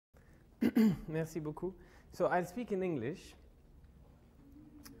Merci beaucoup. So I'll speak in English.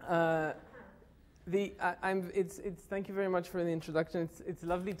 Thank you very much for the introduction. It's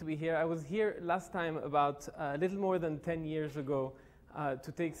lovely to be here. I was here last time about a little more than 10 years ago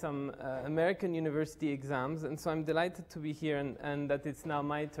to take some American university exams, and so I'm delighted to be here and that it's now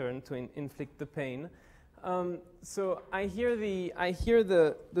my turn to inflict the pain. So I hear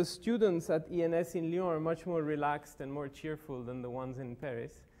the students at ENS in Lyon are much more relaxed and more cheerful than the ones in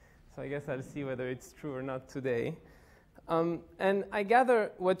Paris. So I guess I'll see whether it's true or not today. And I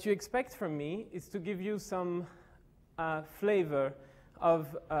gather what you expect from me is to give you some flavor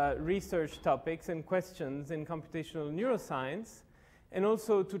of research topics and questions in computational neuroscience, and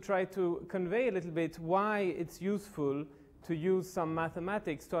also to try to convey a little bit why it's useful to use some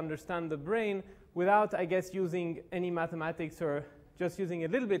mathematics to understand the brain without, I guess, using any mathematics or just using a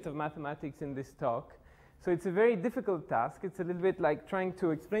little bit of mathematics in this talk. So it's a very difficult task. It's a little bit like trying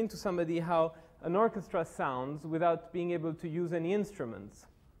to explain to somebody how an orchestra sounds without being able to use any instruments.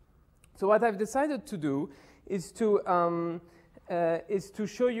 So what I've decided to do is to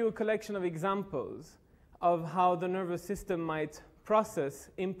show you a collection of examples of how the nervous system might process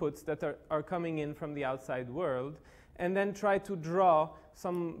inputs that are coming in from the outside world, and then try to draw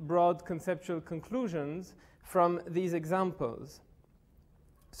some broad conceptual conclusions from these examples.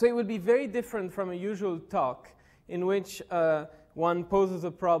 So it will be very different from a usual talk in which one poses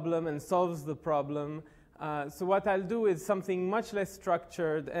a problem and solves the problem. So what I'll do is something much less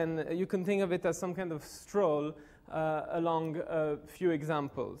structured, and you can think of it as some kind of stroll along a few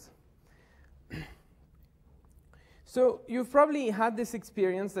examples. So you've probably had this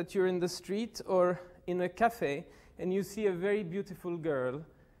experience that you're in the street or in a cafe and you see a very beautiful girl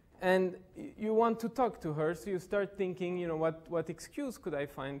and you want to talk to her, so you start thinking, you know, what excuse could I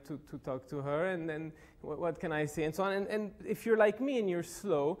find to talk to her, and then what can I say, and so on. And if you're like me and you're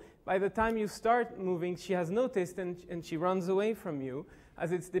slow, by the time you start moving, she has noticed and she runs away from you,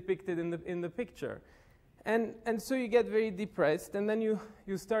 as it's depicted in the picture. And so you get very depressed, and then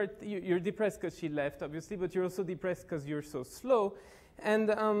you're depressed because she left, obviously, but you're also depressed because you're so slow,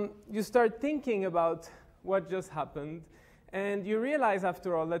 and you start thinking about what just happened. And you realize,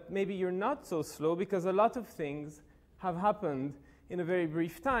 after all, that maybe you're not so slow because a lot of things have happened in a very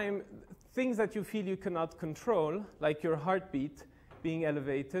brief time, things that you feel you cannot control, like your heartbeat being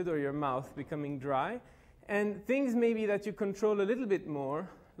elevated or your mouth becoming dry, and things maybe that you control a little bit more,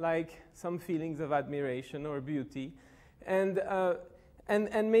 like some feelings of admiration or beauty, and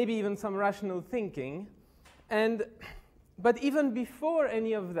maybe even some rational thinking. But even before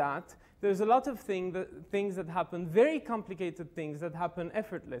any of that, there's a lot of things that happen, very complicated things that happen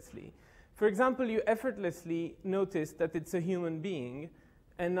effortlessly. For example, you effortlessly notice that it's a human being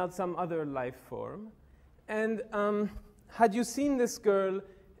and not some other life form. And had you seen this girl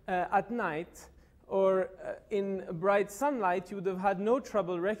at night or in bright sunlight, you would have had no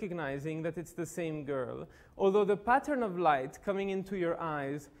trouble recognizing that it's the same girl, although the pattern of light coming into your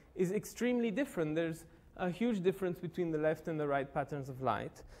eyes is extremely different. There's a huge difference between the left and the right patterns of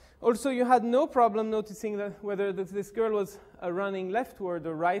light. Also, you had no problem noticing that whether this girl was running leftward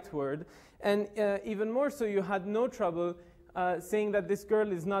or rightward, and even more so, you had no trouble saying that this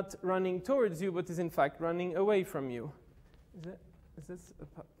girl is not running towards you, but is in fact running away from you. Is this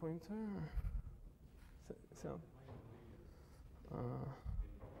a pointer?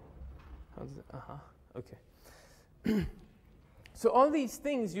 Okay. So all these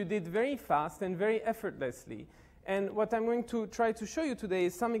things you did very fast and very effortlessly. And what I'm going to try to show you today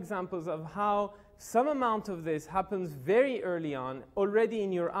is some examples of how some amount of this happens very early on, already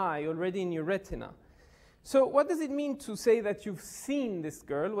in your eye, already in your retina. So what does it mean to say that you've seen this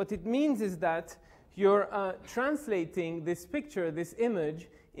girl? What it means is that you're translating this picture, this image,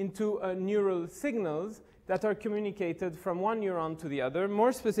 into neural signals that are communicated from one neuron to the other.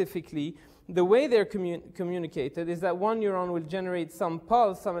 More specifically, the way they're communicated is that one neuron will generate some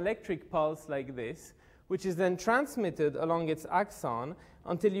pulse, some electric pulse like this, which is then transmitted along its axon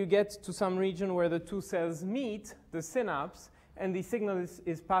until you get to some region where the two cells meet, the synapse, and the signal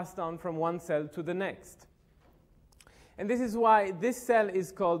is passed on from one cell to the next. And this is why this cell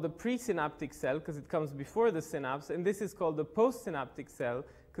is called the presynaptic cell, because it comes before the synapse, and this is called the postsynaptic cell,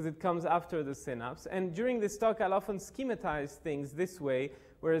 because it comes after the synapse. And during this talk, I'll often schematize things this way,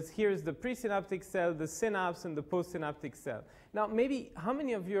 whereas here's the presynaptic cell, the synapse, and the postsynaptic cell. Now, maybe, how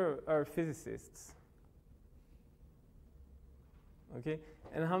many of you are physicists? Okay,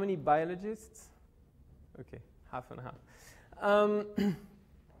 and how many biologists? Okay, half and half.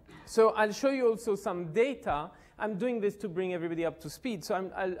 So I'll show you also some data. I'm doing this to bring everybody up to speed.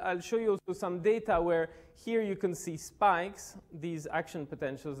 So I'll show you also some data where here you can see spikes, these action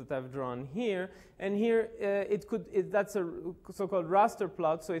potentials that I've drawn here. And here that's a so-called raster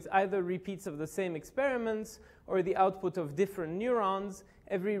plot. So it's either repeats of the same experiments or the output of different neurons.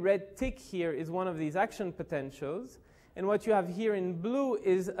 Every red tick here is one of these action potentials. And what you have here in blue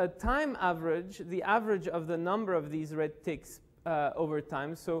is a time average, the average of the number of these red ticks over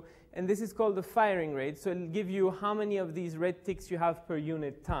time. So, and this is called the firing rate. So it'll give you how many of these red ticks you have per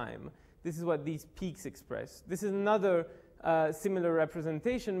unit time. This is what these peaks express. This is another similar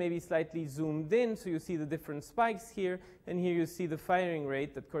representation, maybe slightly zoomed in. So you see the different spikes here. And here you see the firing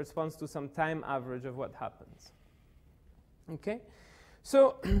rate that corresponds to some time average of what happens. Okay?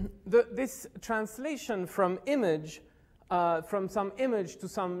 So this translation from some image to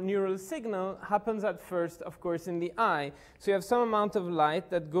some neural signal happens at first, of course, in the eye. So you have some amount of light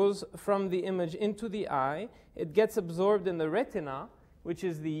that goes from the image into the eye. It gets absorbed in the retina, which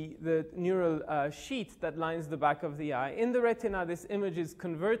is the neural sheet that lines the back of the eye. In the retina, this image is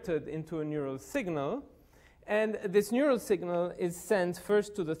converted into a neural signal. And this neural signal is sent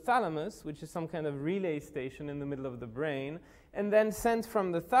first to the thalamus, which is some kind of relay station in the middle of the brain, and then sent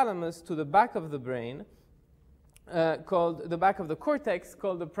from the thalamus to the back of the brain, called the back of the cortex,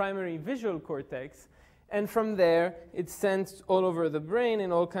 called the primary visual cortex. And from there, it's sent all over the brain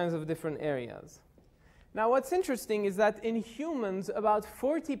in all kinds of different areas. Now, what's interesting is that in humans, about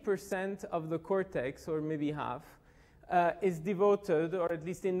 40% of the cortex, or maybe half, is devoted, or at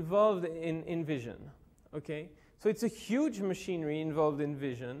least involved in vision. Okay? So it's a huge machinery involved in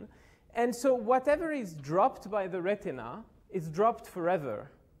vision. And so whatever is dropped by the retina is dropped forever.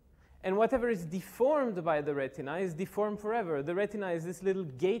 And whatever is deformed by the retina is deformed forever. The retina is this little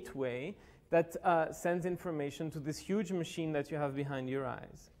gateway that sends information to this huge machine that you have behind your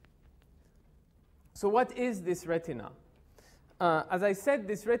eyes. So what is this retina? As I said,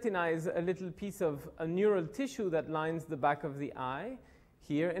 this retina is a little piece of a neural tissue that lines the back of the eye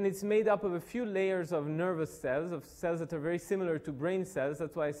here. And it's made up of a few layers of nervous cells, of cells that are very similar to brain cells.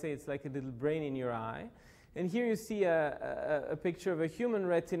 That's why I say it's like a little brain in your eye. And here you see a picture of a human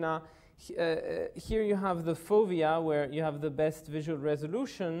retina. Here you have the fovea, where you have the best visual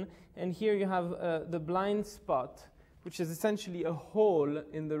resolution. And here you have the blind spot, which is essentially a hole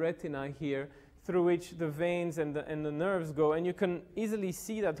in the retina here through which the veins and the nerves go. And you can easily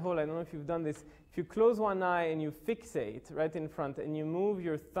see that hole. I don't know if you've done this. If you close one eye and you fixate right in front and you move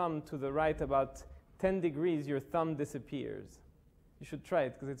your thumb to the right about 10 degrees, your thumb disappears. You should try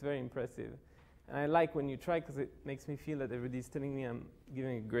it because it's very impressive. And I like when you try because it makes me feel that everybody's telling me I'm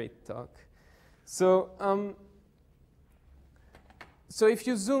giving a great talk. So, so if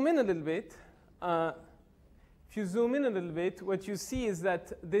you zoom in a little bit, what you see is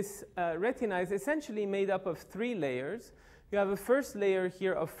that this retina is essentially made up of 3 layers. You have a first layer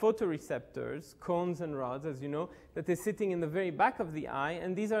here of photoreceptors, cones and rods, as you know, that is sitting in the very back of the eye.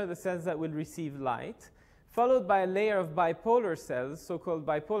 And these are the cells that will receive light, followed by a layer of bipolar cells, so-called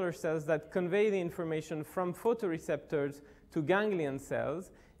bipolar cells, that convey the information from photoreceptors to ganglion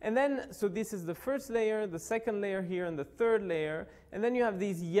cells. And then, so this is the first layer, the second layer here, and the third layer. And then you have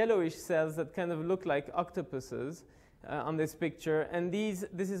these yellowish cells that kind of look like octopuses on this picture. And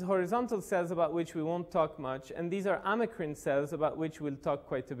this is horizontal cells about which we won't talk much. And these are amacrine cells about which we'll talk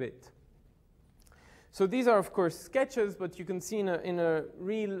quite a bit. So these are, of course, sketches, but you can see in a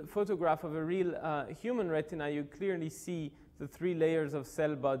real photograph of a real human retina, you clearly see the 3 layers of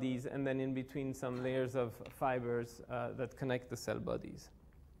cell bodies, and then in between some layers of fibers that connect the cell bodies.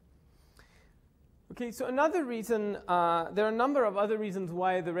 Okay, so another reason, there are a number of other reasons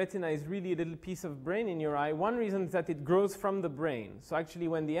why the retina is really a little piece of brain in your eye. One reason is that it grows from the brain. So actually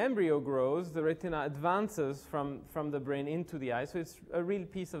when the embryo grows, the retina advances from the brain into the eye. So it's a real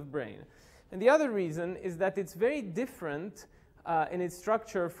piece of brain. And the other reason is that it's very different in its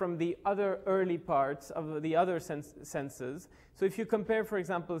structure from the other early parts of the other senses. So if you compare, for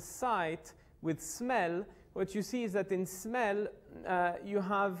example, sight with smell, what you see is that in smell, you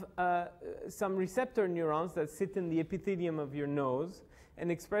have some receptor neurons that sit in the epithelium of your nose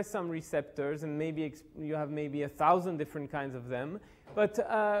and express some receptors, and maybe you have maybe 1,000 different kinds of them. But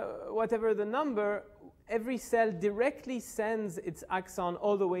whatever the number, every cell directly sends its axon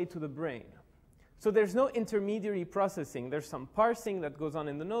all the way to the brain. So there's no intermediary processing. There's some parsing that goes on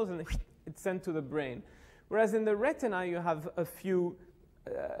in the nose, and it's sent to the brain. Whereas in the retina, you have a few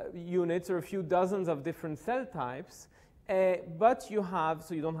units or a few dozens of different cell types, but you have,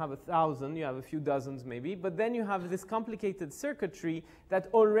 so you don't have 1,000, you have a few dozens maybe, but then you have this complicated circuitry that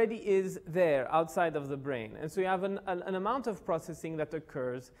already is there outside of the brain. And so you have an amount of processing that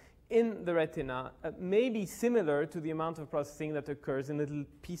occurs in the retina may be similar to the amount of processing that occurs in a little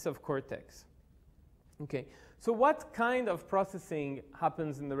piece of cortex. Okay, so what kind of processing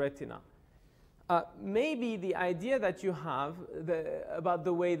happens in the retina? Maybe the idea that you have about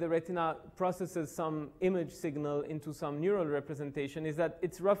the way the retina processes some image signal into some neural representation is that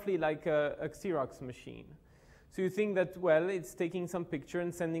it's roughly like a Xerox machine. So you think that, well, it's taking some picture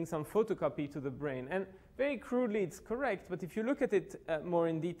and sending some photocopy to the brain. And very crudely, it's correct. But if you look at it more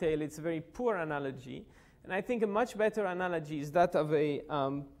in detail, it's a very poor analogy. And I think a much better analogy is that of a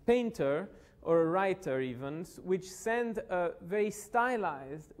painter or a writer even, which send a very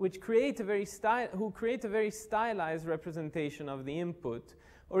stylized, who create a very stylized representation of the input,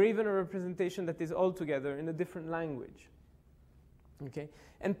 or even a representation that is altogether in a different language. Okay?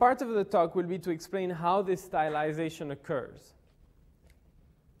 And part of the talk will be to explain how this stylization occurs.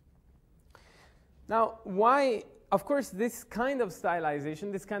 Now, why, of course, this kind of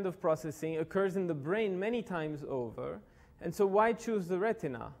stylization, this kind of processing occurs in the brain many times over, and so why choose the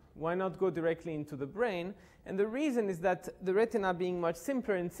retina? Why not go directly into the brain? And the reason is that the retina being much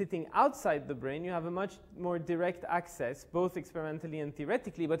simpler and sitting outside the brain, you have a much more direct access, both experimentally and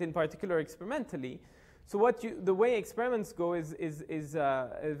theoretically, but in particular experimentally. So the way experiments go is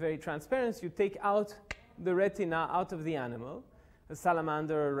very transparent. You take out the retina out of the animal, a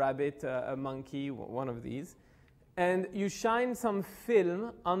salamander, a rabbit, a monkey, one of these, and you shine some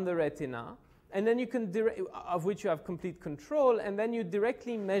film on the retina, and then you can of which you have complete control, and then you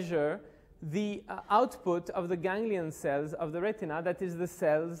directly measure the output of the ganglion cells of the retina, that is the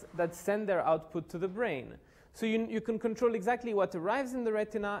cells that send their output to the brain. So you can control exactly what arrives in the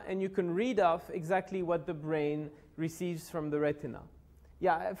retina, and you can read off exactly what the brain receives from the retina.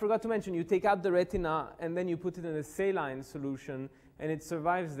 Yeah, I forgot to mention, you take out the retina, and then you put it in a saline solution, and it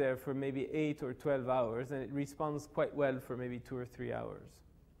survives there for maybe 8 or 12 hours, and it responds quite well for maybe 2 or 3 hours.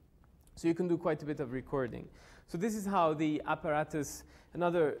 So you can do quite a bit of recording. So this is how the apparatus,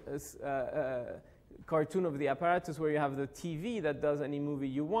 another cartoon of the apparatus where you have the TV that does any movie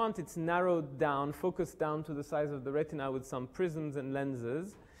you want. It's narrowed down, focused down to the size of the retina with some prisms and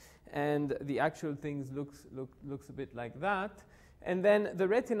lenses. And the actual things looks a bit like that. And then the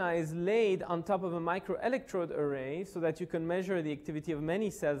retina is laid on top of a microelectrode array so that you can measure the activity of many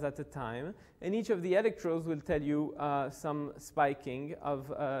cells at a time. And each of the electrodes will tell you some spiking of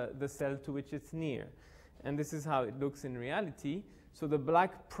the cell to which it's near. And this is how it looks in reality. So the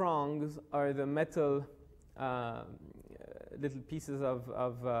black prongs are the metal little pieces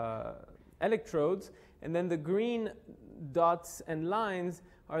of electrodes. And then the green dots and lines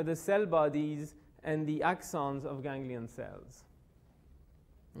are the cell bodies and the axons of ganglion cells.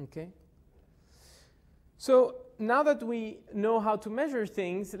 Okay. So now that we know how to measure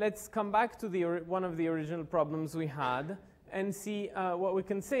things, let's come back to one of the original problems we had and see what we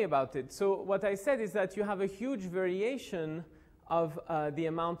can say about it. So what I said is that you have a huge variation of the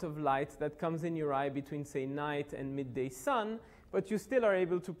amount of light that comes in your eye between, say, night and midday sun, but you still are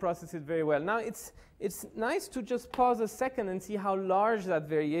able to process it very well. Now, it's nice to just pause a second and see how large that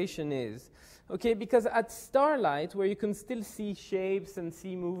variation is. Okay, because at starlight, where you can still see shapes and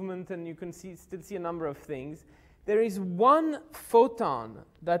see movement and you can still see a number of things, there is one photon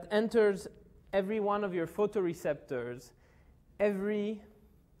that enters every one of your photoreceptors any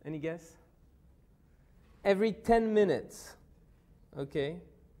guess? Every 10 minutes, okay?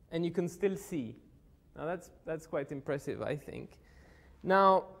 And you can still see. Now that's quite impressive, I think.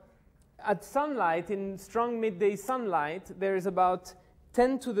 Now, at sunlight, in strong midday sunlight, there is about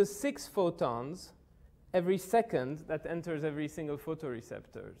 10 to the 6 photons every second that enters every single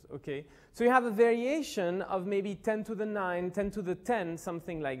photoreceptors, okay? So you have a variation of maybe 10 to the 9, 10 to the 10,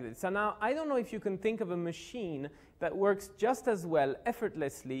 something like this. So now, I don't know if you can think of a machine that works just as well,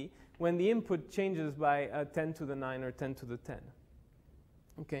 effortlessly, when the input changes by 10 to the 9 or 10 to the 10,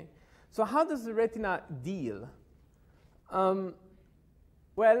 okay? So how does the retina deal?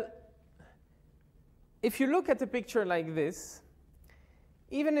 Well, if you look at a picture like this,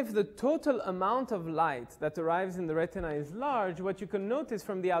 even if the total amount of light that arrives in the retina is large, what you can notice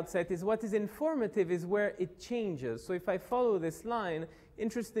from the outset is what is informative is where it changes. So if I follow this line,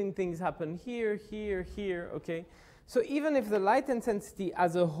 interesting things happen here, here, here, okay? So even if the light intensity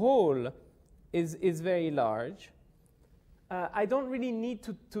as a whole is very large, I don't really need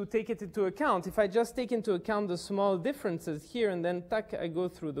to take it into account. If I just take into account the small differences here and then tack, I go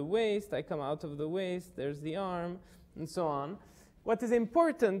through the waist, I come out of the waist, there's the arm, and so on. What is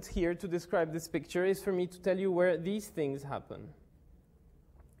important here to describe this picture is for me to tell you where these things happen.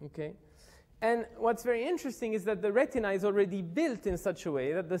 Okay? And what's very interesting is that the retina is already built in such a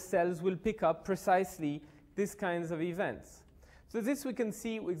way that the cells will pick up precisely these kinds of events. So this we can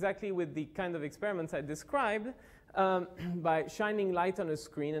see exactly with the kind of experiments I described by shining light on a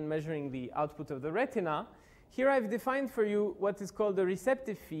screen and measuring the output of the retina. Here I've defined for you what is called the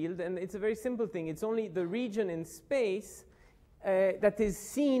receptive field, and it's a very simple thing. It's only the region in space that is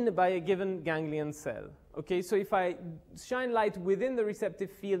seen by a given ganglion cell. Okay, so if I shine light within the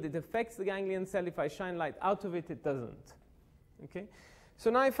receptive field, it affects the ganglion cell. If I shine light out of it, it doesn't. Okay, so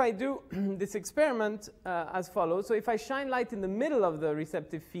now if I do this experiment as follows. So if I shine light in the middle of the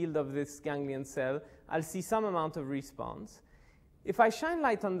receptive field of this ganglion cell, I'll see some amount of response. If I shine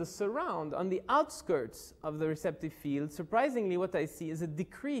light on the surround, on the outskirts of the receptive field, surprisingly what I see is a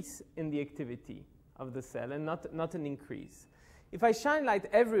decrease in the activity of the cell and not an increase. If I shine light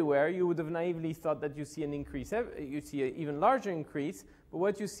everywhere, you would have naively thought that you see an increase, you see an even larger increase, but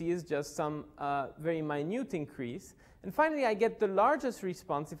what you see is just some very minute increase. And finally, I get the largest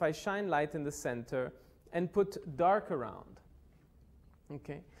response if I shine light in the center and put dark around.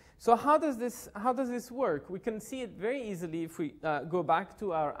 Okay. So how does this work? We can see it very easily if we go back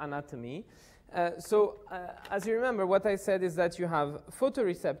to our anatomy. As you remember, what I said is that you have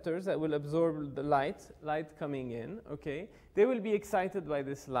photoreceptors that will absorb the light coming in, okay? They will be excited by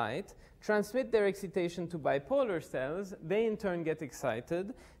this light, transmit their excitation to bipolar cells. They, in turn, get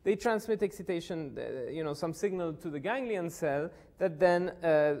excited. They transmit excitation, some signal to the ganglion cell that then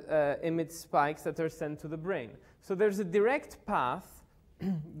emits spikes that are sent to the brain. So there's a direct path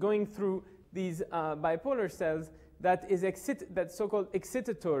going through these bipolar cells that's so-called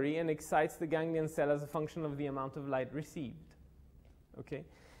excitatory and excites the ganglion cell as a function of the amount of light received. Okay.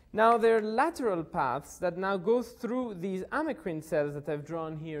 Now there are lateral paths that now go through these amacrine cells that I've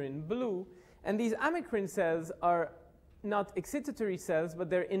drawn here in blue, and these amacrine cells are not excitatory cells, but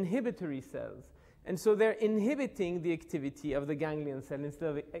they're inhibitory cells. And so they're inhibiting the activity of the ganglion cell instead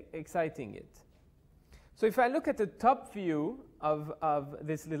of exciting it. So if I look at the top view of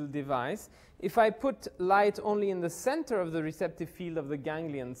this little device, if I put light only in the center of the receptive field of the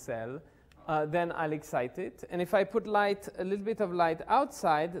ganglion cell, then I'll excite it. And if I put a little bit of light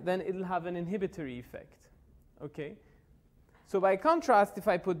outside, then it'll have an inhibitory effect. Okay? So by contrast, if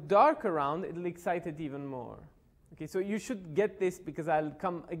I put dark around, it'll excite it even more. Okay, so you should get this because I'll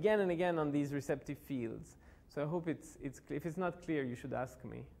come again and again on these receptive fields. So I hope it's clear. If it's not clear, you should ask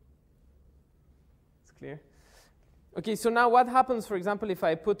me. It's clear? Okay, so now what happens, for example, if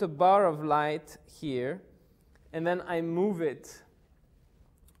I put a bar of light here, and then I move it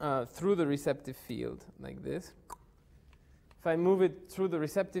through the receptive field, like this. If I move it through the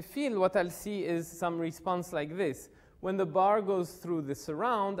receptive field, what I'll see is some response like this. When the bar goes through the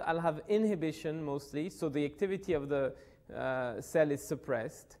surround, I'll have inhibition mostly, so the activity of the cell is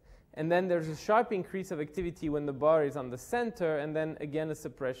suppressed. And then there's a sharp increase of activity when the bar is on the center, and then again a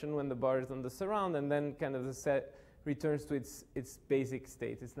suppression when the bar is on the surround, and then kind of the cell returns to its basic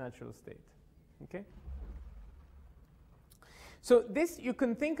state, its natural state. Okay? So this, you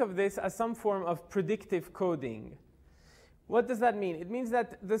can think of this as some form of predictive coding. What does that mean? It means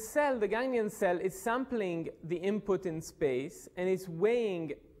that the cell, the ganglion cell, is sampling the input in space, and it's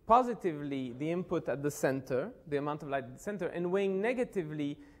weighing positively the input at the center, the amount of light at the center, and weighing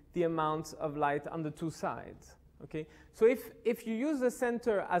negatively the amount of light on the two sides. Okay? So if you use the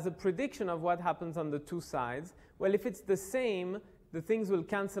center as a prediction of what happens on the two sides, well, if it's the same, the things will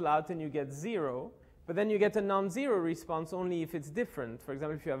cancel out and you get zero. But then you get a non-zero response only if it's different. For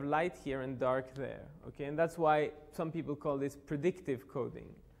example, if you have light here and dark there. Okay? And that's why some people call this predictive coding.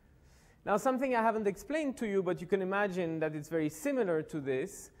 Now, something I haven't explained to you, but you can imagine that it's very similar to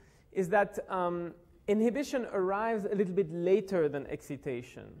this, is that inhibition arrives a little bit later than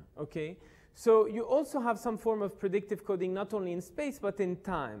excitation. Okay? So you also have some form of predictive coding not only in space, but in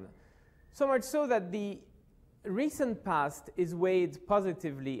time. So much so that the recent past is weighed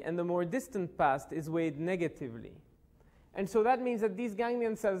positively, and the more distant past is weighed negatively. And so that means that these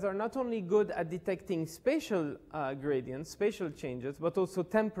ganglion cells are not only good at detecting spatial gradients, spatial changes, but also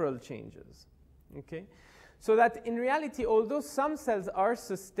temporal changes. Okay? So that in reality, although some cells are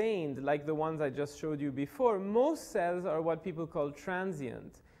sustained, like the ones I just showed you before, most cells are what people call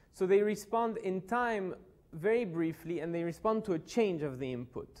transient. So they respond in time very briefly, and they respond to a change of the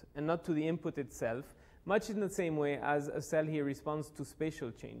input, and not to the input itself, much in the same way as a cell here responds to spatial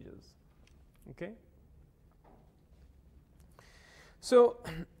changes. Okay? So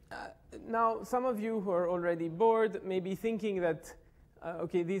now some of you who are already bored may be thinking that,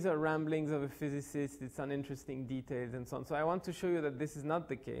 okay, these are ramblings of a physicist, it's uninteresting details and so on. So I want to show you that this is not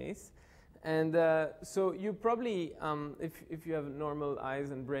the case. And so you probably, if you have normal eyes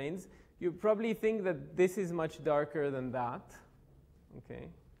and brains, you probably think that this is much darker than that. Okay?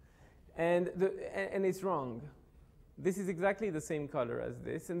 And it's wrong. This is exactly the same color as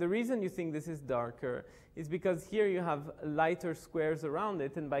this. And the reason you think this is darker is because here you have lighter squares around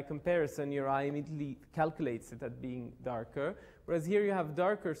it, and by comparison, your eye immediately calculates it at being darker. Whereas here you have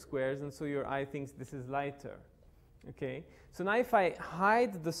darker squares, and so your eye thinks this is lighter. Okay? So now if I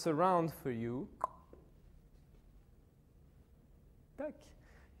hide the surround for you,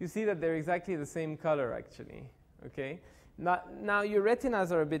 you see that they're exactly the same color, actually. Okay? Now your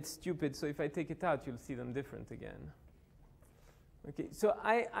retinas are a bit stupid, so if I take it out, you'll see them different again. Okay, so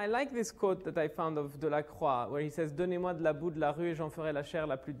I like this quote that I found of Delacroix, where he says, "Donnez-moi de la boue de la rue et j'en ferai la chair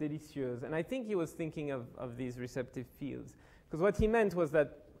la plus délicieuse." And I think he was thinking of these receptive fields. Because what he meant was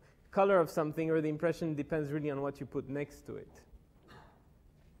that color of something or the impression depends really on what you put next to it.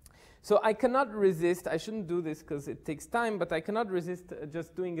 So I cannot resist, I shouldn't do this because it takes time, but I cannot resist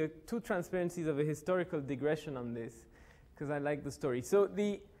just doing two transparencies of a historical digression on this, because I like the story. So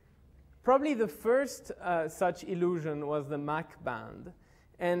probably the first such illusion was the Mach band.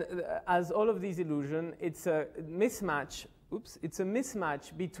 And as all of these illusions, it's a mismatch, it's a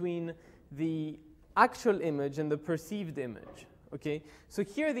mismatch between the actual image and the perceived image. Okay, so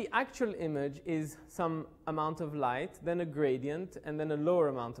here the actual image is some amount of light, then a gradient, and then a lower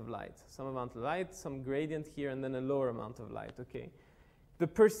amount of light. Some amount of light, some gradient here, and then a lower amount of light. Okay, the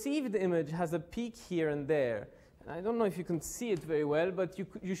perceived image has a peak here and there. And I don't know if you can see it very well, but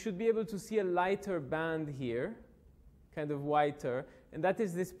you should be able to see a lighter band here, kind of whiter, and that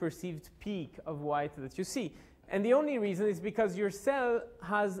is this perceived peak of white that you see. And the only reason is because your cell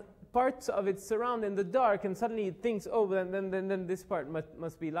has parts of its surround in the dark, and suddenly it thinks, oh, then this part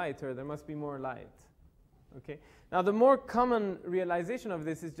must be lighter, there must be more light. Okay? Now, the more common realization of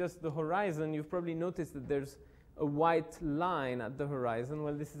this is just the horizon. You've probably noticed that there's a white line at the horizon.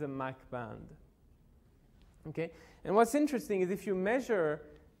 Well, this is a Mach band. Okay? And what's interesting is if you measure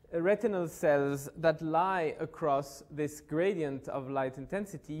retinal cells that lie across this gradient of light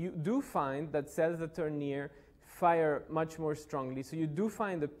intensity, you do find that cells that are near fire much more strongly. So you do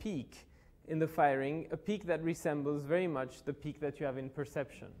find a peak in the firing, a peak that resembles very much the peak that you have in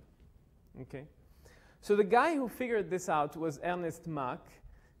perception. Okay? So the guy who figured this out was Ernst Mach,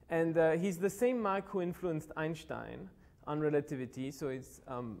 and he's the same Mach who influenced Einstein on relativity, so he's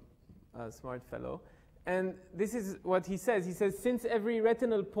a smart fellow. And this is what he says. He says, since every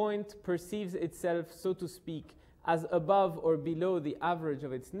retinal point perceives itself, so to speak, as above or below the average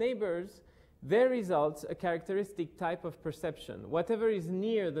of its neighbors, there results a characteristic type of perception. Whatever is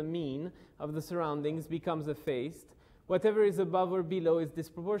near the mean of the surroundings becomes effaced. Whatever is above or below is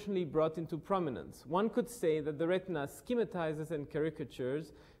disproportionately brought into prominence. One could say that the retina schematizes and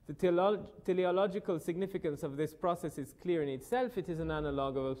caricatures. The teleological significance of this process is clear in itself. It is an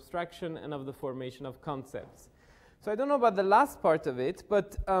analog of abstraction and of the formation of concepts. So I don't know about the last part of it,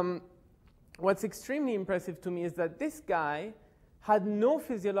 but what's extremely impressive to me is that this guy had no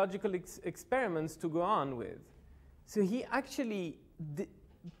physiological experiments to go on with. So he actually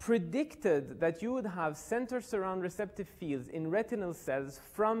predicted that you would have center-surround receptive fields in retinal cells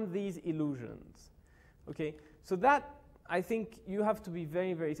from these illusions. Okay, so that, I think you have to be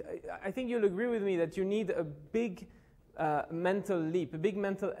very, very, I think you'll agree with me that you need a big mental leap, a big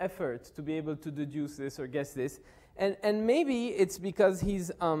mental effort to be able to deduce this or guess this. And maybe it's because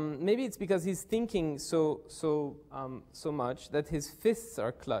he's thinking so much that his fists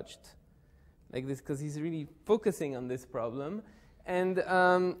are clutched like this, because he's really focusing on this problem, and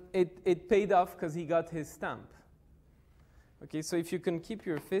it paid off because he got his stamp. Okay, so if you can keep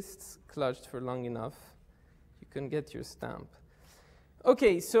your fists clutched for long enough, you can get your stamp.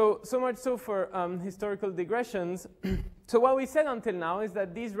 Okay, so much so for historical digressions. So what we said until now is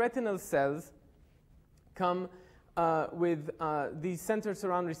that these retinal cells come with these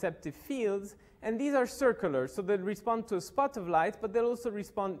center-surround receptive fields, and these are circular, so they'll respond to a spot of light, but they'll also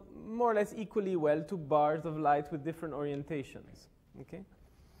respond more or less equally well to bars of light with different orientations. Okay?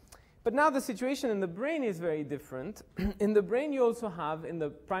 But now the situation in the brain is very different. In the brain, you also have, in the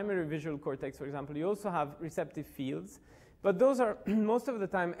primary visual cortex, for example, you also have receptive fields, but those are most of the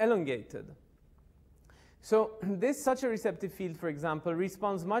time elongated. So such a receptive field, for example,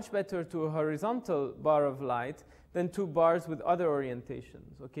 responds much better to a horizontal bar of light than to bars with other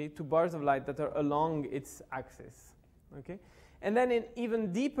orientations, okay? To bars of light that are along its axis, okay? And then in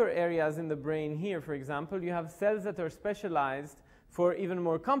even deeper areas in the brain here, for example, you have cells that are specialized for even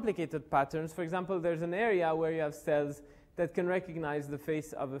more complicated patterns. For example, there's an area where you have cells that can recognize the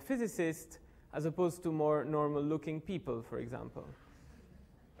face of a physicist as opposed to more normal-looking people, for example.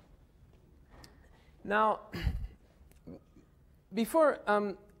 Now, before,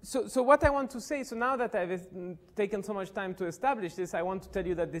 So what I want to say, so now that I've taken so much time to establish this, I want to tell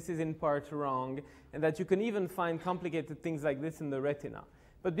you that this is in part wrong, and that you can even find complicated things like this in the retina.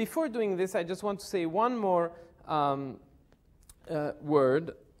 But before doing this, I just want to say one more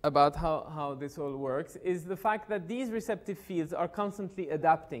word about how this all works, is the fact that these receptive fields are constantly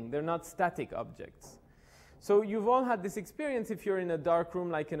adapting. They're not static objects. So you've all had this experience if you're in a dark room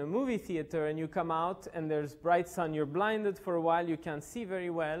like in a movie theater and you come out and there's bright sun, you're blinded for a while, you can't see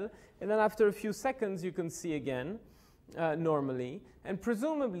very well, and then after a few seconds you can see again normally. And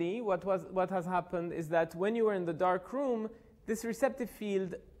presumably what has happened is that when you were in the dark room, this receptive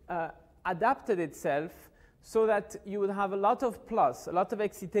field adapted itself so that you would have a lot of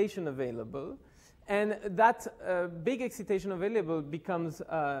excitation available. And that big excitation available becomes,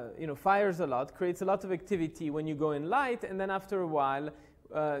 fires a lot, creates a lot of activity when you go in light, and then after a while,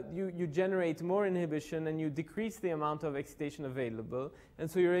 you generate more inhibition and you decrease the amount of excitation available,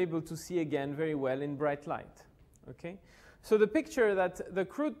 and so you're able to see again very well in bright light. Okay? So the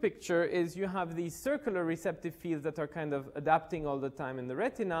crude picture is you have these circular receptive fields that are kind of adapting all the time in the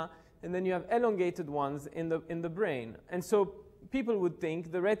retina, and then you have elongated ones in the brain. And so people would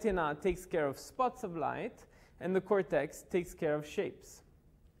think the retina takes care of spots of light and the cortex takes care of shapes.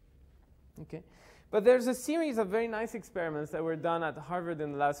 Okay? But there's a series of very nice experiments that were done at Harvard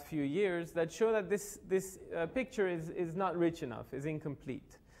in the last few years that show that this picture is not rich enough, is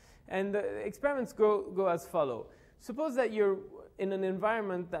incomplete. And the experiments go as follow. Suppose that you're in an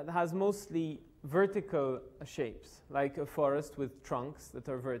environment that has mostly vertical shapes, like a forest with trunks that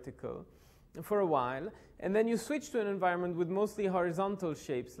are vertical, for a while, and then you switch to an environment with mostly horizontal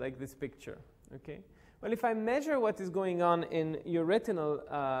shapes like this picture. Okay? Well, if I measure what is going on in your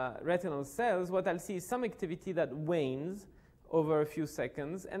retinal cells, what I'll see is some activity that wanes over a few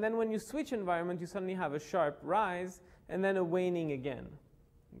seconds, and then when you switch environment, you suddenly have a sharp rise and then a waning again.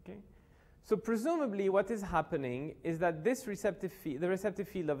 Okay? So presumably what is happening is that this the receptive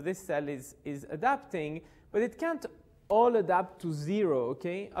field of this cell is adapting, but it can't all adapt to 0,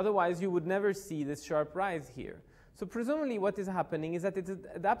 okay? Otherwise, you would never see this sharp rise here. So presumably what is happening is that it's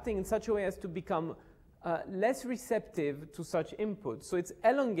adapting in such a way as to become less receptive to such inputs. So it's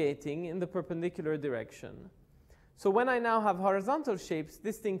elongating in the perpendicular direction. So when I now have horizontal shapes,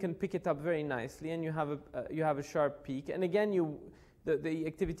 this thing can pick it up very nicely, and you have a sharp peak. And again, the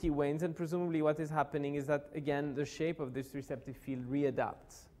activity wanes, and presumably what is happening is that, again, the shape of this receptive field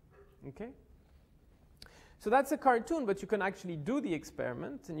readapts. Okay? So that's a cartoon, but you can actually do the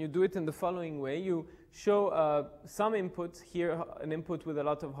experiment, and you do it in the following way. You show some input here, an input with a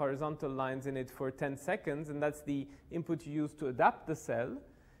lot of horizontal lines in it for 10 seconds, and that's the input you use to adapt the cell.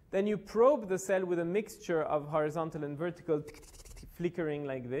 Then you probe the cell with a mixture of horizontal and vertical flickering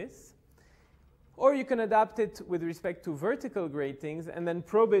like this. Or you can adapt it with respect to vertical gratings and then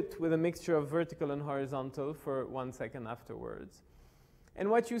probe it with a mixture of vertical and horizontal for 1 second afterwards.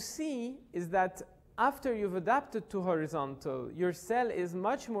 And what you see is that after you've adapted to horizontal, your cell is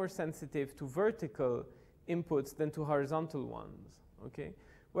much more sensitive to vertical inputs than to horizontal ones. Okay?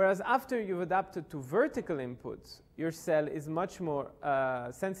 Whereas after you've adapted to vertical inputs, your cell is much more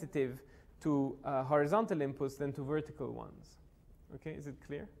sensitive to horizontal inputs than to vertical ones. Okay? Is it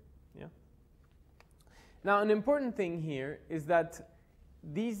clear? Yeah? Now, an important thing here is that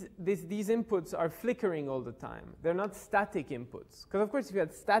these inputs are flickering all the time. They're not static inputs. Because, of course, if you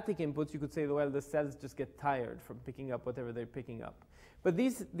had static inputs, you could say, well, the cells just get tired from picking up whatever they're picking up. But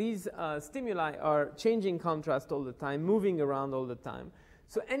these stimuli are changing contrast all the time, moving around all the time.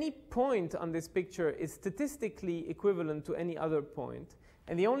 So any point on this picture is statistically equivalent to any other point.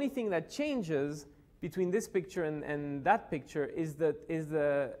 And the only thing that changes between this picture and that picture is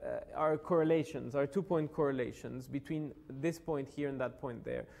our correlations, our 2-point correlations between this point here and that point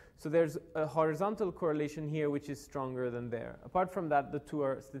there. So there's a horizontal correlation here which is stronger than there. Apart from that, the two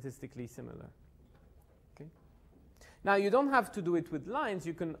are statistically similar. Okay? Now, you don't have to do it with lines.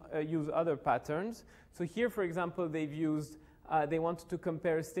 You can use other patterns. So here, for example, they've used, they wanted to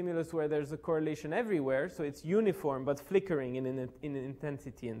compare a stimulus where there's a correlation everywhere, so it's uniform but flickering in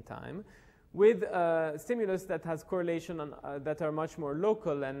intensity and time, with stimulus that has correlation that are much more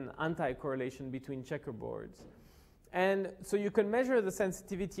local and anti-correlation between checkerboards. And so you can measure the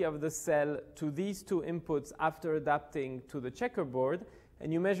sensitivity of the cell to these two inputs after adapting to the checkerboard,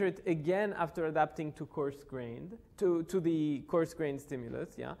 and you measure it again after adapting to coarse-grained, to the coarse-grained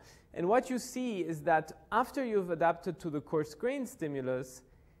stimulus, yeah. And what you see is that after you've adapted to the coarse-grained stimulus,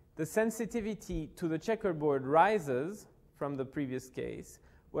 the sensitivity to the checkerboard rises from the previous case,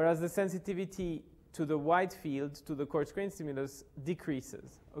 whereas the sensitivity to the wide field, to the coarse-grained stimulus,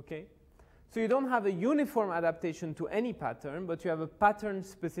 decreases, okay? So you don't have a uniform adaptation to any pattern, but you have a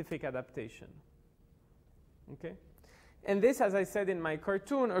pattern-specific adaptation. Okay? And this, as I said in my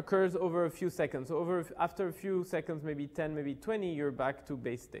cartoon, occurs over a few seconds. So after a few seconds, maybe 10, maybe 20, you're back to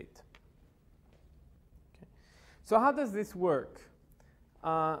base state. Okay. So how does this work?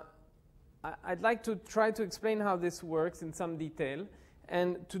 I'd like to try to explain how this works in some detail.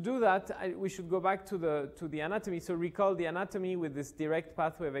 And to do that, we should go back to the anatomy. So recall the anatomy with this direct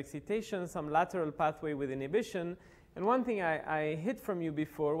pathway of excitation, some lateral pathway with inhibition. And one thing I hid from you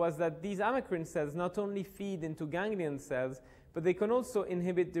before was that these amacrine cells not only feed into ganglion cells, but they can also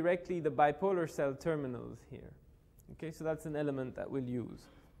inhibit directly the bipolar cell terminals here. Okay, so that's an element that we'll use.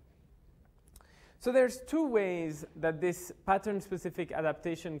 So there's two ways that this pattern-specific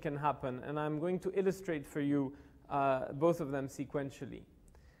adaptation can happen, and I'm going to illustrate for you both of them sequentially.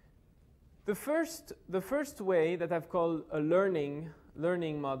 The first way that I've called a learning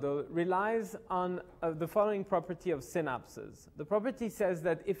model relies on the following property of synapses. The property says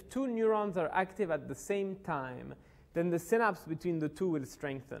that if two neurons are active at the same time, then the synapse between the two will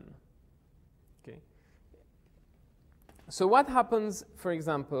strengthen. Okay. So what happens, for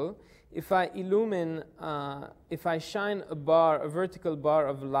example, if I illumine, if I shine a vertical bar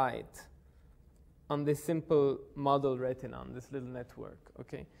of light on this simple model retina, on this little network,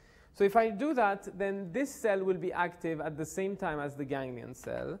 okay? So if I do that, then this cell will be active at the same time as the ganglion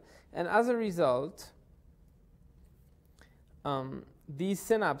cell, and as a result, these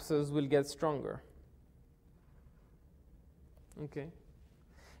synapses will get stronger, okay?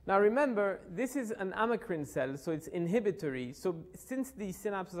 Now remember, this is an amacrine cell, so it's inhibitory. So since these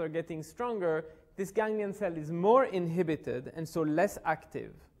synapses are getting stronger, this ganglion cell is more inhibited and so less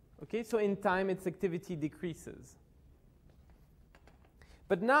active. Okay, so in time, its activity decreases.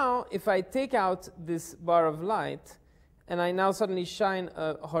 But now, if I take out this bar of light, and I now suddenly shine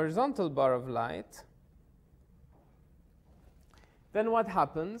a horizontal bar of light, then what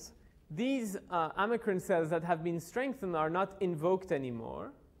happens? These amacrine cells that have been strengthened are not invoked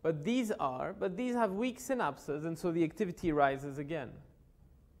anymore, but these have weak synapses, and so the activity rises again.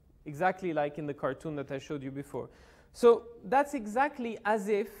 Exactly like in the cartoon that I showed you before. So that's exactly as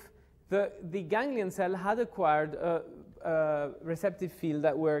if the ganglion cell had acquired a receptive field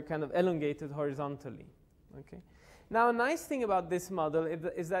that were kind of elongated horizontally. Okay. Now, a nice thing about this model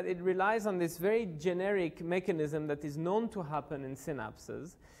is that it relies on this very generic mechanism that is known to happen in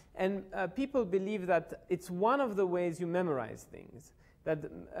synapses. And people believe that it's one of the ways you memorize things.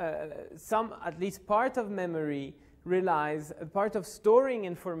 That at least part of memory part of storing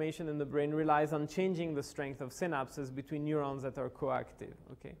information in the brain relies on changing the strength of synapses between neurons that are coactive.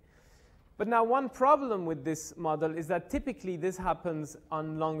 Okay. But now one problem with this model is that typically this happens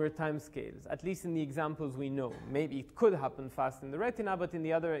on longer time scales, at least in the examples we know. Maybe it could happen fast in the retina, but in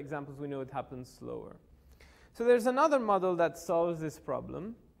the other examples we know it happens slower. So there's another model that solves this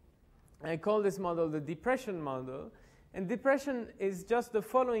problem. I call this model the depression model. And depression is just the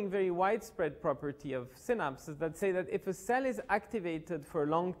following very widespread property of synapses that say that if a cell is activated for a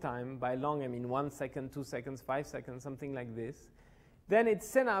long time, by long I mean 1 second, 2 seconds, 5 seconds, something like this, then its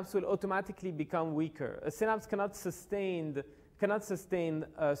synapse will automatically become weaker. A synapse cannot sustain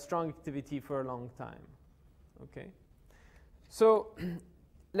strong activity for a long time. Okay? So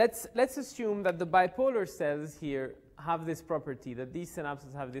let's assume that the bipolar cells here have this property, that these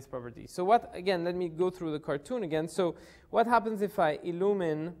synapses have this property. So again, let me go through the cartoon again. So what happens if I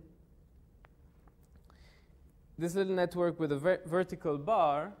illumine this little network with a vertical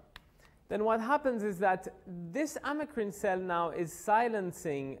bar? Then what happens is that this amacrine cell now is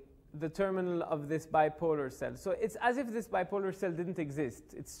silencing the terminal of this bipolar cell. So it's as if this bipolar cell didn't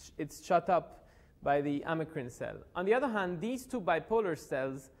exist. It's shut up by the amacrine cell. On the other hand, these two bipolar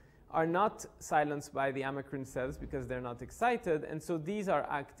cells are not silenced by the amacrine cells because they're not excited, and so these are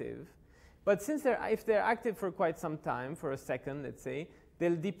active. But if they're active for quite some time, for a second, let's say,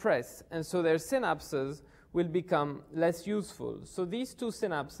 they'll depress, and so their synapses will become less useful. So these two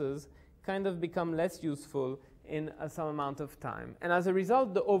synapses kind of become less useful in some amount of time. And as a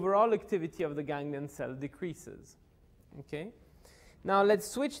result, the overall activity of the ganglion cell decreases. Okay? Now let's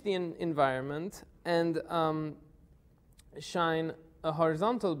switch the environment and shine a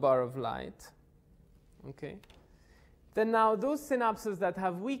horizontal bar of light. Okay? Then now those synapses that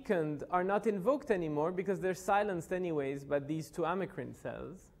have weakened are not invoked anymore because they're silenced anyways by these two amacrine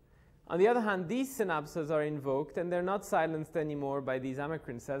cells. On the other hand, these synapses are invoked and they're not silenced anymore by these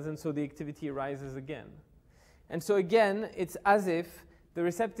amacrine cells, and so the activity rises again. And so again, it's as if the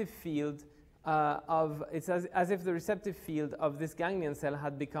receptive field of the receptive field of this ganglion cell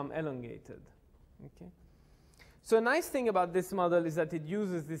had become elongated. Okay? So a nice thing about this model is that it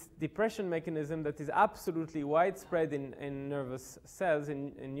uses this depression mechanism that is absolutely widespread in nervous cells,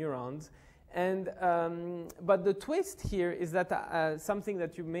 in neurons. And, but the twist here is that something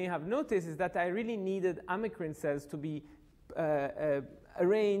that you may have noticed is that I really needed amacrine cells to be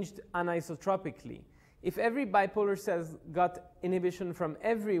arranged anisotropically. If every bipolar cell got inhibition from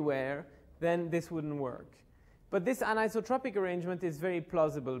everywhere, then this wouldn't work. But this anisotropic arrangement is very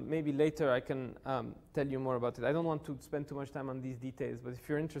plausible. Maybe later I can tell you more about it. I don't want to spend too much time on these details, but if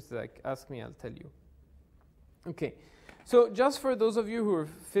you're interested, ask me, I'll tell you. Okay, so just for those of you who are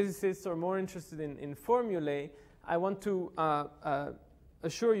physicists or more interested in formulae, I want to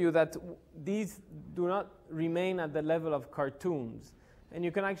assure you that these do not remain at the level of cartoons. And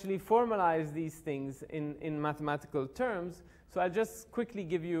you can actually formalize these things in mathematical terms. So I'll just quickly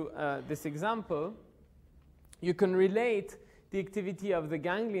give you this example. You can relate the activity of the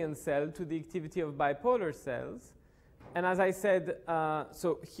ganglion cell to the activity of bipolar cells. And as I said,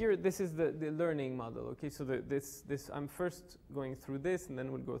 so here, this is the learning model. Okay, so I'm first going through this, and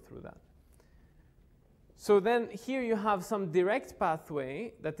then we'll go through that. So then here you have some direct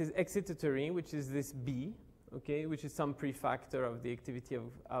pathway that is excitatory, which is this B, okay, which is some prefactor of the activity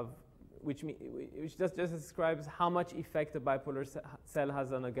which just describes how much effect a bipolar cell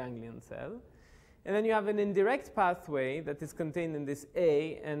has on a ganglion cell. And then you have an indirect pathway that is contained in this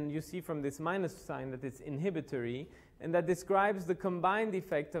A, and you see from this minus sign that it's inhibitory, and that describes the combined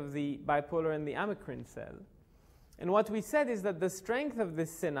effect of the bipolar and the amacrine cell. And what we said is that the strength of this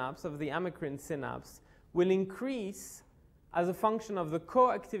synapse, of the amacrine synapse, will increase as a function of the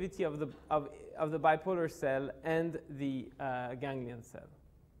coactivity of the bipolar cell and the ganglion cell.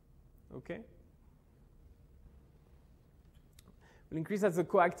 Okay? Will increase as a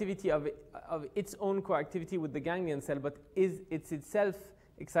coactivity of its own coactivity with the ganglion cell, but it's itself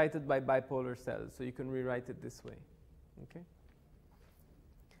excited by bipolar cells. So you can rewrite it this way. Okay?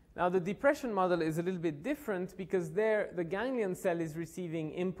 Now the depression model is a little bit different because there the ganglion cell is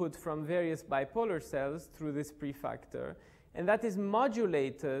receiving input from various bipolar cells through this prefactor, and that is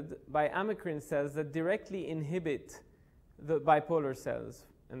modulated by amacrine cells that directly inhibit the bipolar cells,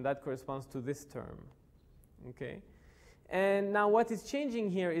 and that corresponds to this term. Okay? And now what is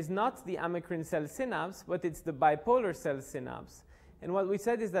changing here is not the amacrine cell synapse, but it's the bipolar cell synapse. And what we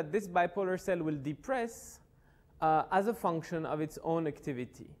said is that this bipolar cell will depress as a function of its own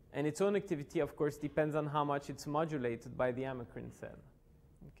activity. And its own activity, of course, depends on how much it's modulated by the amacrine cell.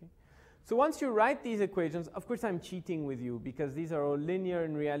 Okay? So once you write these equations, of course I'm cheating with you because these are all linear.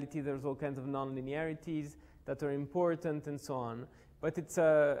 In reality, there's all kinds of nonlinearities that are important and so on. But it's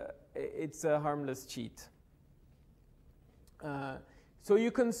a harmless cheat. So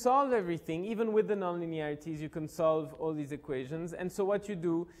you can solve everything, even with the nonlinearities, you can solve all these equations. And so what you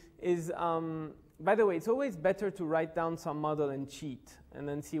do is, by the way, it's always better to write down some model and cheat and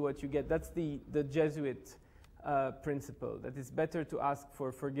then see what you get. That's the Jesuit principle, that it's better to ask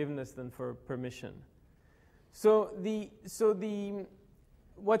for forgiveness than for permission. So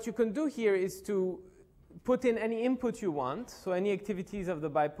what you can do here is to put in any input you want, so any activities of the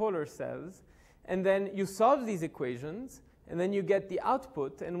bipolar cells, and then you solve these equations, and then you get the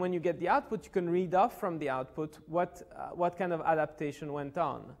output. And when you get the output, you can read off from the output what kind of adaptation went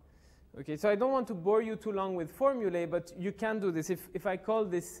on. Okay, so I don't want to bore you too long with formulae, but you can do this. If I call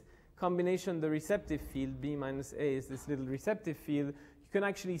this combination the receptive field, B minus A is this little receptive field, you can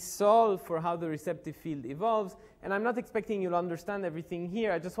actually solve for how the receptive field evolves. And I'm not expecting you'll understand everything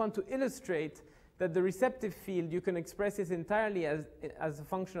here. I just want to illustrate that the receptive field, you can express it entirely as a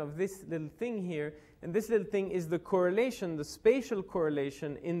function of this little thing here. And this little thing is the correlation, the spatial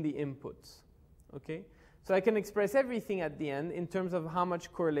correlation in the inputs. Okay? So I can express everything at the end in terms of how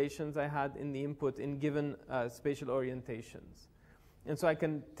much correlations I had in the input in given spatial orientations. And so I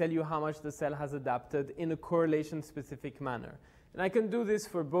can tell you how much the cell has adapted in a correlation-specific manner. And I can do this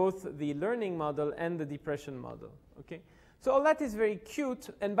for both the learning model and the depression model. Okay? So all that is very cute.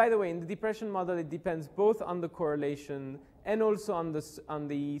 And by the way, in the depression model, it depends both on the correlation and also on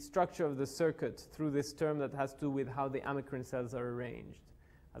the structure of the circuit through this term that has to do with how the amacrine cells are arranged,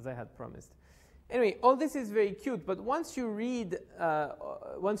 as I had promised. Anyway, all this is very cute, but once you read,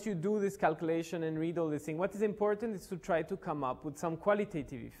 once you do this calculation and read all this thing, what is important is to try to come up with some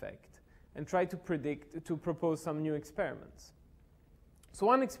qualitative effect and try to propose some new experiments. So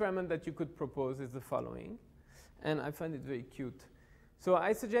one experiment that you could propose is the following, and I find it very cute. So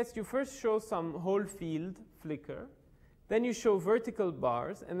I suggest you first show some whole field flicker, then you show vertical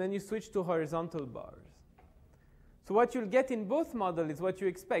bars, and then you switch to horizontal bars. So what you'll get in both models is what you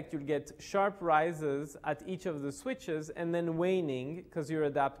expect. You'll get sharp rises at each of the switches and then waning because you're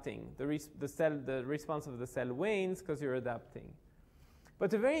adapting. The response of the cell wanes because you're adapting.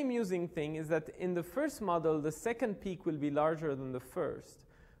 But a very amusing thing is that in the first model, the second peak will be larger than the first,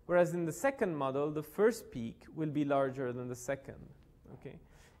 whereas in the second model, the first peak will be larger than the second. Okay?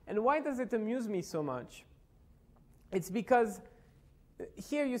 And why does it amuse me so much? It's because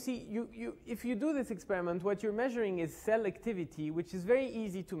here you see, if you do this experiment, what you're measuring is cell activity, which is very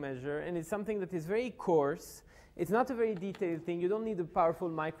easy to measure, and it's something that is very coarse. It's not a very detailed thing. You don't need a powerful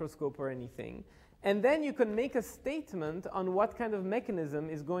microscope or anything. And then you can make a statement on what kind of mechanism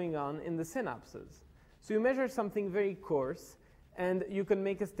is going on in the synapses. So you measure something very coarse, and you can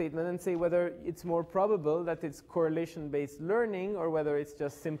make a statement and say whether it's more probable that it's correlation-based learning or whether it's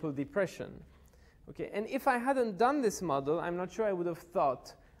just simple depression. Okay, and if I hadn't done this model, I'm not sure I would have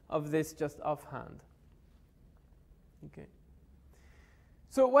thought of this just offhand. Okay.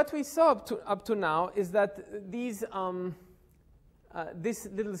 So what we saw up to now is that this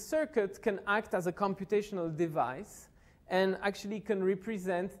little circuit can act as a computational device and actually can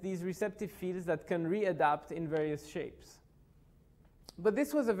represent these receptive fields that can readapt in various shapes. But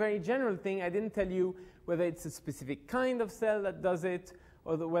this was a very general thing. I didn't tell you whether it's a specific kind of cell that does it,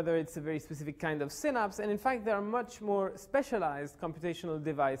 or whether it's a very specific kind of synapse. And in fact, there are much more specialized computational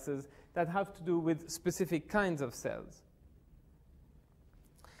devices that have to do with specific kinds of cells.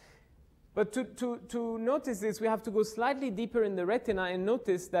 But to notice this, we have to go slightly deeper in the retina and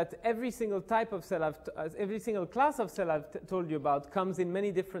notice that every single type of cell, every single class of cell I've told you about comes in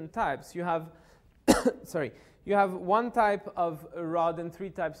many different types. You have, you have one type of rod and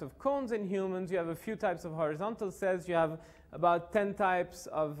 3 types of cones in humans. You have a few types of horizontal cells. You have about 10 types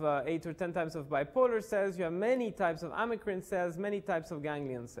of 8 or 10 types of bipolar cells. You have many types of amacrine cells, many types of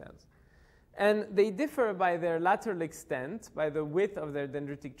ganglion cells. And they differ by their lateral extent, by the width of their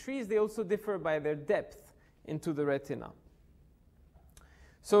dendritic trees. They also differ by their depth into the retina.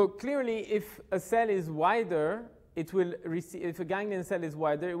 So clearly, if a cell is wider, it will receive, if a ganglion cell is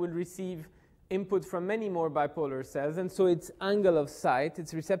wider, it will receive input from many more bipolar cells. And so its angle of sight,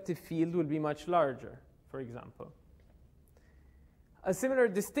 its receptive field, will be much larger, for example. A similar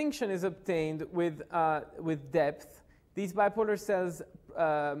distinction is obtained with depth. These bipolar cells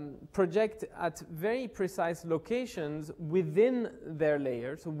project at very precise locations within their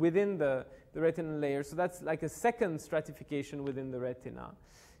layer, so within the retinal layer. So that's like a second stratification within the retina.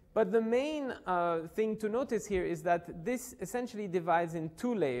 But the main thing to notice here is that this essentially divides in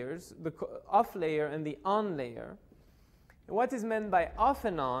 2 layers, the off layer and the on layer. And what is meant by off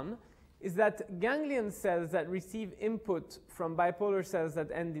and on is that ganglion cells that receive input from bipolar cells that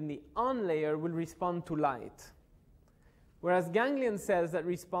end in the on layer will respond to light. Whereas ganglion cells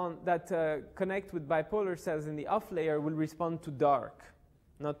that connect with bipolar cells in the off layer will respond to dark,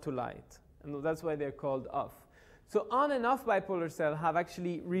 not to light. And that's why they're called off. So on and off bipolar cell have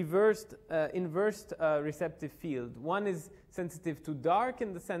actually inversed receptive field. One is sensitive to dark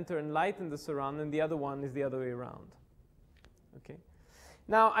in the center and light in the surround, and the other one is the other way around. Okay.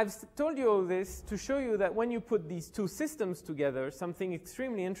 Now, I've told you all this to show you that when you put these 2 systems together, something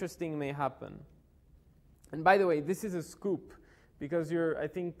extremely interesting may happen. And by the way, this is a scoop, because you're, I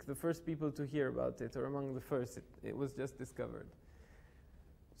think, the first people to hear about it, or among the first. It was just discovered.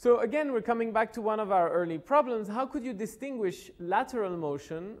 So again, we're coming back to one of our early problems. How could you distinguish lateral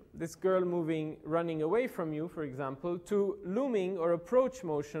motion, this girl running away from you, for example, to looming or approach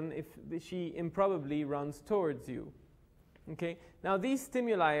motion if she improbably runs towards you? Okay. Now, these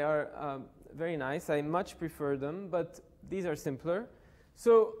stimuli are very nice. I much prefer them, but these are simpler.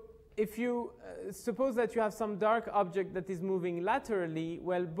 So if you suppose that you have some dark object that is moving laterally,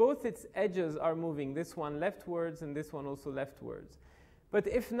 well, both its edges are moving, this one leftwards and this one also leftwards. But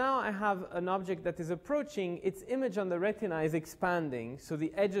if now I have an object that is approaching, its image on the retina is expanding, so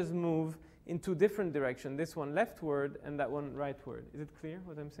the edges move in 2 different directions, this one leftward and that one rightward. Is it clear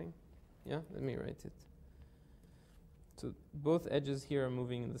what I'm saying? Yeah? Let me write it. So both edges here are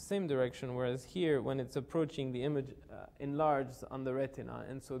moving in the same direction, whereas here, when it's approaching, the image enlarges on the retina,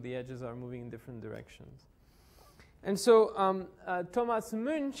 and so the edges are moving in different directions. And so Thomas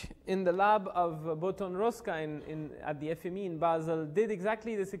Münch, in the lab of Boton Roska at the FME in Basel, did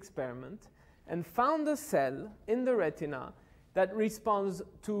exactly this experiment and found a cell in the retina that responds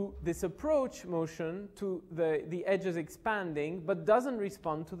to this approach motion, to the edges expanding, but doesn't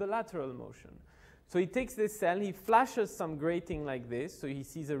respond to the lateral motion. So he takes this cell, he flashes some grating like this, so he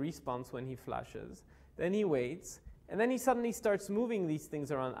sees a response when he flashes. Then he waits, and then he suddenly starts moving these things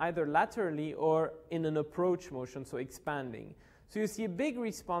around, either laterally or in an approach motion, so expanding. So you see a big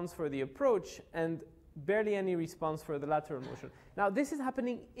response for the approach, and barely any response for the lateral motion. Now, this is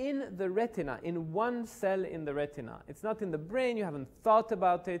happening in the retina, in one cell in the retina. It's not in the brain. You haven't thought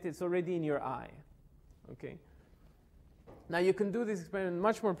about it. It's already in your eye. Okay? Now, you can do this experiment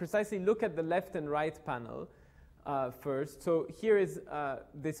much more precisely. Look at the left and right panel first. So here is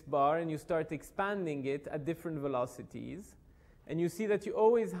this bar, and you start expanding it at different velocities. And you see that you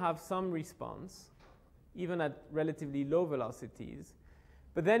always have some response, even at relatively low velocities.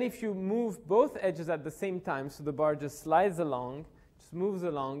 But then if you move both edges at the same time, so the bar just slides along, just moves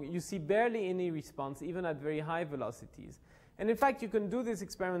along, you see barely any response, even at very high velocities. And in fact, you can do this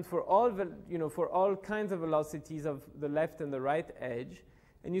experiment for all, for all kinds of velocities of the left and the right edge.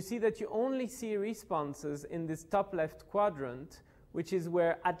 And you see that you only see responses in this top left quadrant, which is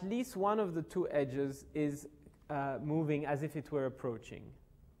where at least one of the two edges is moving as if it were approaching.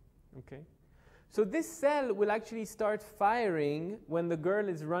 Okay? So this cell will actually start firing when the girl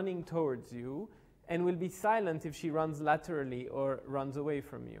is running towards you, and will be silent if she runs laterally or runs away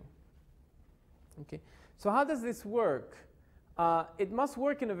from you. Okay? So how does this work? It must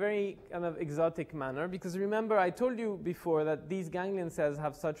work in a very kind of exotic manner, because remember I told you before that these ganglion cells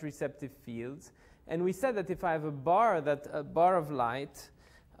have such receptive fields, and we said that if I have a bar of light,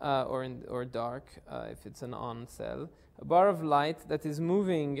 or dark, if it's an on cell, a bar of light that is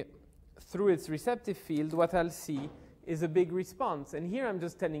moving through its receptive field, what I'll see is a big response. And here I'm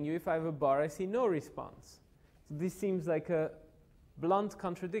just telling you, if I have a bar, I see no response. So this seems like a blunt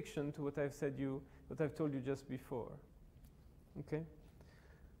contradiction to what I've told you just before. Okay?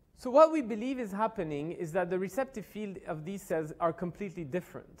 So what we believe is happening is that the receptive field of these cells are completely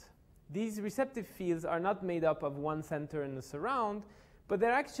different. These receptive fields are not made up of one center and a surround, but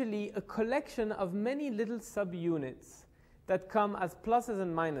they're actually a collection of many little subunits that come as pluses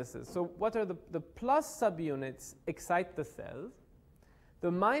and minuses. So what are the plus subunits excite the cell.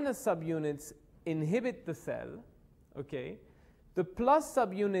 The minus subunits inhibit the cell. Okay? The plus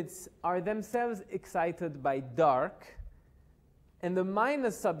subunits are themselves excited by dark, and the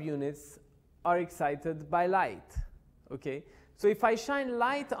minus subunits are excited by light. Okay? So if I shine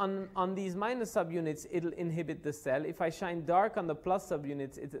light on these minus subunits, it'll inhibit the cell. If I shine dark on the plus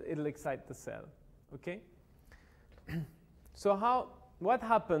subunits, it'll excite the cell. Okay? So what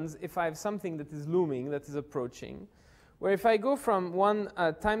happens if I have something that is looming, that is approaching, where if I go from one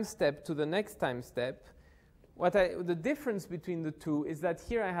time step to the next time step, the difference between the two is that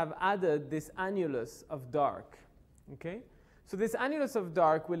here I have added this annulus of dark. Okay? So this annulus of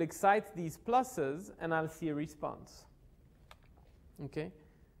dark will excite these pluses, and I'll see a response. Okay?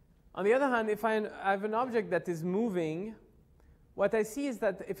 On the other hand, if I have an object that is moving, what I see is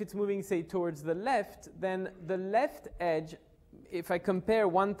that if it's moving, say, towards the left, then the left edge, if I compare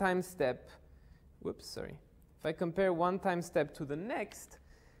one time step, if I compare one time step to the next,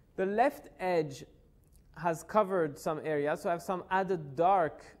 the left edge has covered some area, so I have some added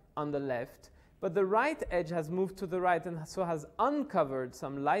dark on the left, but the right edge has moved to the right and so has uncovered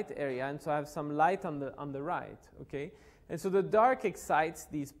some light area, and so I have some light on the right. Okay? And so the dark excites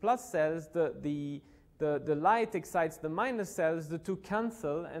these plus cells, the light excites the minus cells, the two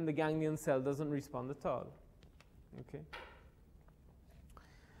cancel, and the ganglion cell doesn't respond at all. Okay.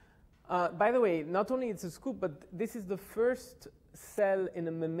 By the way, not only it's a scoop, but this is the first cell in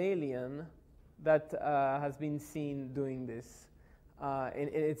a mammalian that has been seen doing this.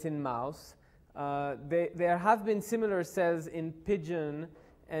 It's in mouse. There have been similar cells in pigeon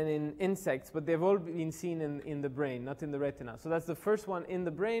and in insects, but they've all been seen in the brain, not in the retina. So that's the first one in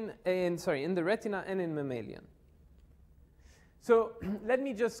the brain, in the retina and in mammalian. So let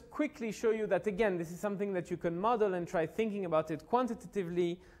me just quickly show you that, again, this is something that you can model and try thinking about it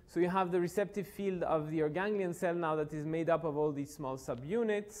quantitatively. So you have the receptive field of your ganglion cell now that is made up of all these small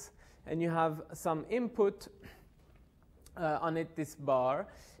subunits, and you have some input on it, this bar.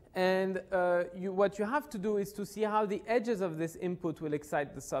 And what you have to do is to see how the edges of this input will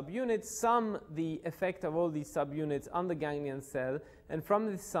excite the subunits, sum the effect of all these subunits on the ganglion cell, and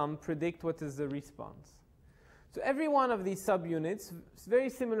from this sum predict what is the response. So every one of these subunits, very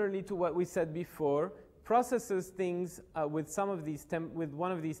similarly to what we said before, processes things with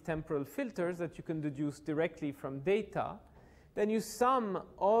one of these temporal filters that you can deduce directly from data. Then you sum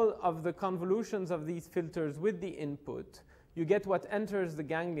all of the convolutions of these filters with the input. You get what enters the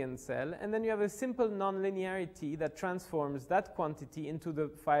ganglion cell, and then you have a simple nonlinearity that transforms that quantity into the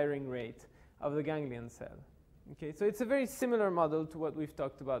firing rate of the ganglion cell. Okay, so it's a very similar model to what we've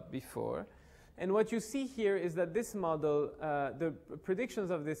talked about before. And what you see here is that this model, the predictions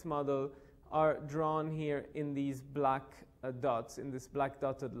of this model are drawn here in these black dots, in this black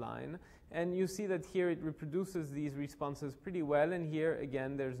dotted line. And you see that here it reproduces these responses pretty well, and here,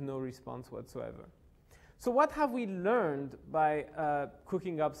 again, there's no response whatsoever. So what have we learned by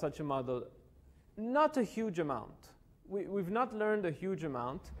cooking up such a model? Not a huge amount. We've not learned a huge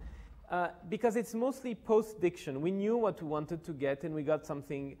amount because it's mostly post-diction. We knew what we wanted to get, and we got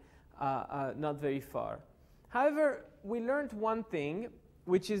something not very far. However, we learned one thing,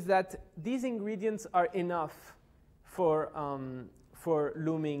 which is that these ingredients are enough for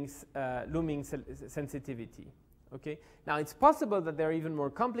looming sensitivity. Okay? Now, it's possible that there are even more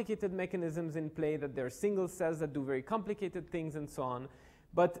complicated mechanisms in play, that there are single cells that do very complicated things and so on,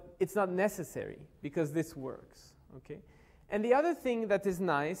 but it's not necessary because this works. Okay? And the other thing that is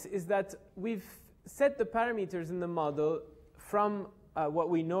nice is that we've set the parameters in the model from what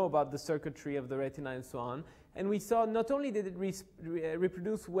we know about the circuitry of the retina and so on, and we saw not only did it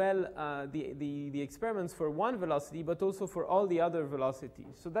reproduce well the experiments for one velocity, but also for all the other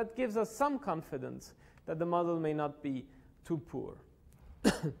velocities. So that gives us some confidence that the model may not be too poor.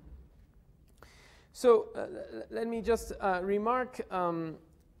 So let me just remark to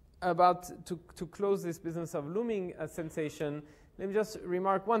close this business of looming sensation. Let me just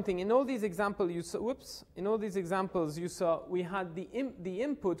remark one thing. In all these examples you saw, we had the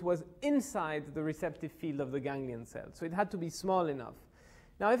input was inside the receptive field of the ganglion cell, so it had to be small enough.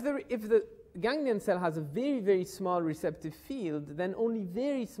 Now, if the ganglion cell has a very, very small receptive field, then only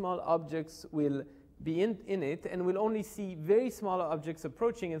very small objects will be in it, and we'll only see very small objects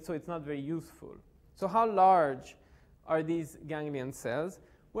approaching, and so it's not very useful. So how large are these ganglion cells?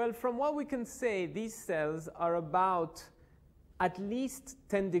 Well, from what we can say, these cells are about at least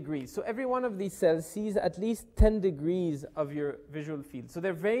 10 degrees. So every one of these cells sees at least 10 degrees of your visual field. So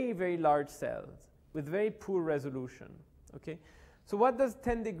they're very, very large cells with very poor resolution. Okay? So what does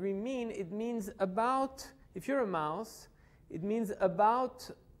 10 degree mean? It means about, if you're a mouse, it means about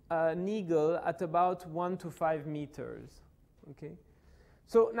an eagle at about 1 to 5 meters. Okay?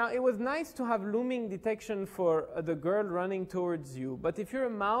 So now it was nice to have looming detection for the girl running towards you, but if you're a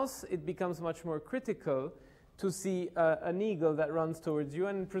mouse, it becomes much more critical to see an eagle that runs towards you,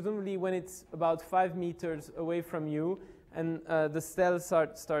 and presumably when it's about 5 meters away from you and the cell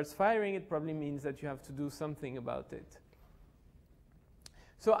starts firing, it probably means that you have to do something about it.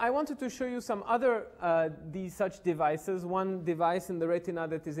 So I wanted to show you some other such devices. One device in the retina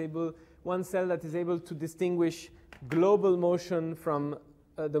that is one cell that is able to distinguish global motion from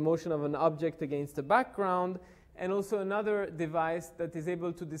the motion of an object against a background, and also another device that is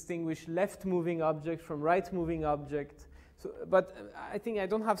able to distinguish left-moving object from right-moving object. So, but I think I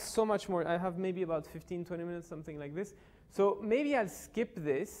don't have so much more. I have maybe about 15, 20 minutes, something like this. So maybe I'll skip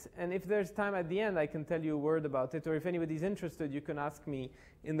this, and if there's time at the end, I can tell you a word about it, or if anybody's interested, you can ask me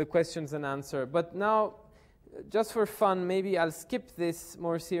in the questions and answer. But now, just for fun, maybe I'll skip this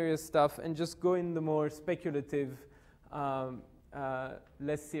more serious stuff and just go in the more speculative,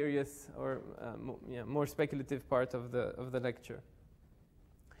 less serious, or more speculative part of the lecture.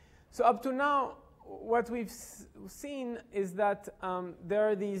 So up to now, what we've seen is that there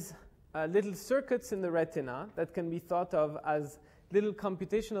are these little circuits in the retina that can be thought of as little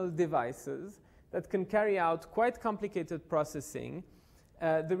computational devices that can carry out quite complicated processing,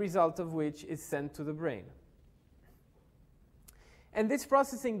 the result of which is sent to the brain. And this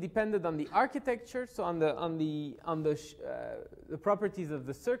processing depended on the architecture, so on the properties of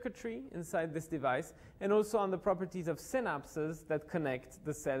the circuitry inside this device, and also on the properties of synapses that connect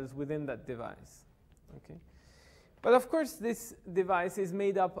the cells within that device. Okay? But of course, this device is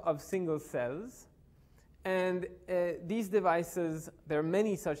made up of single cells, and these devices, there are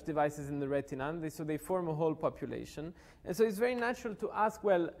many such devices in the retina, and so they form a whole population. And so it's very natural to ask,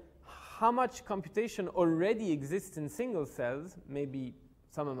 well, how much computation already exists in single cells, maybe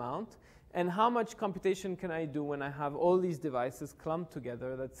some amount, and how much computation can I do when I have all these devices clumped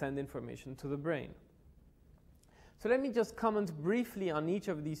together that send information to the brain? So let me just comment briefly on each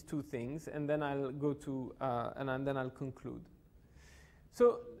of these two things, and then I'll go to, and then I'll conclude.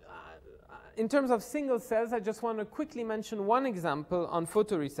 So in terms of single cells, I just want to quickly mention one example on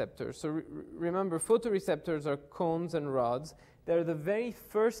photoreceptors. So remember, photoreceptors are cones and rods. They're the very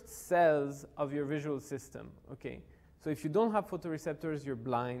first cells of your visual system. Okay? So if you don't have photoreceptors, you're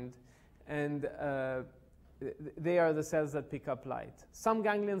blind, and they are the cells that pick up light. Some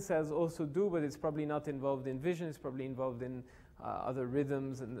ganglion cells also do, but it's probably not involved in vision. It's probably involved in other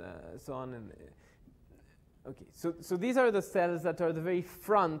rhythms and so on. And, okay, so these are the cells that are the very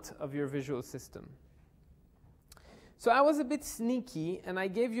front of your visual system. So I was a bit sneaky, and I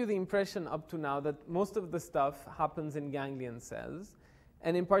gave you the impression up to now that most of the stuff happens in ganglion cells.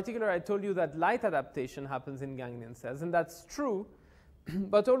 And in particular, I told you that light adaptation happens in ganglion cells, and that's true.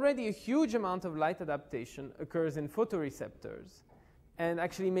 But already a huge amount of light adaptation occurs in photoreceptors. And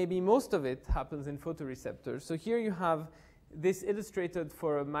actually, maybe most of it happens in photoreceptors. So here you have this illustrated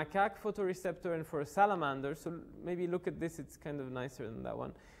for a macaque photoreceptor and for a salamander. So maybe look at this. It's kind of nicer than that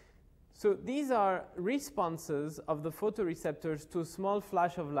one. So these are responses of the photoreceptors to a small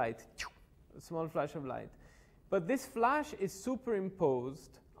flash of light. A small flash of light. But this flash is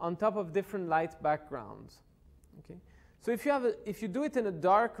superimposed on top of different light backgrounds. Okay? So if you do it in a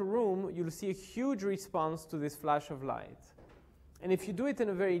dark room, you'll see a huge response to this flash of light. And if you do it in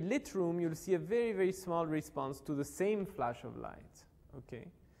a very lit room, you'll see a very, very small response to the same flash of light. Okay?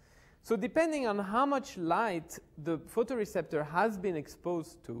 So depending on how much light the photoreceptor has been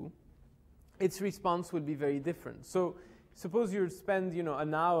exposed to, its response will be very different. So suppose you spend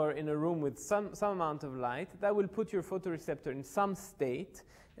an hour in a room with some amount of light. That will put your photoreceptor in some state,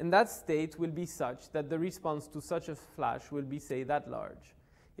 and that state will be such that the response to such a flash will be, say, that large.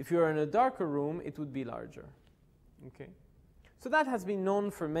 If you're in a darker room, it would be larger. Okay? So that has been known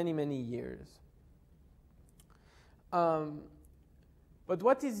for many, many years. But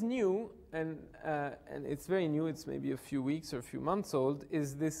what is new, and it's very new, it's maybe a few weeks or a few months old,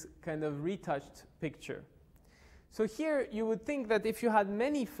 is this kind of retouched picture. So here you would think that if you had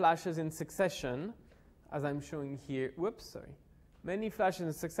many flashes in succession, as I'm showing here, many flashes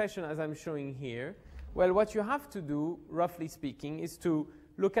in succession as I'm showing here, well, what you have to do, roughly speaking, is to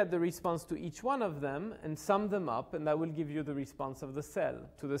look at the response to each one of them and sum them up, and that will give you the response of the cell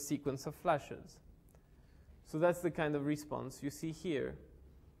to the sequence of flashes. So that's the kind of response you see here.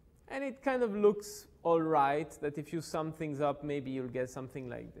 And it kind of looks all right, that if you sum things up, maybe you'll get something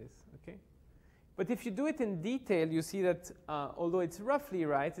like this. Okay? But if you do it in detail, you see that although it's roughly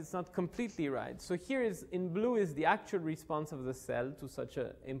right, it's not completely right. So here in blue is the actual response of the cell to such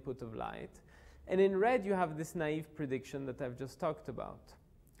an input of light. And in red, you have this naive prediction that I've just talked about.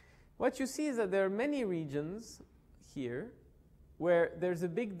 What you see is that there are many regions here where there's a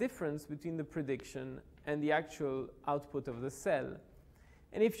big difference between the prediction and the actual output of the cell.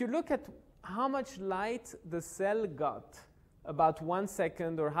 And if you look at how much light the cell got about 1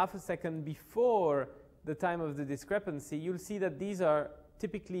 second or half a second before the time of the discrepancy, you'll see that these are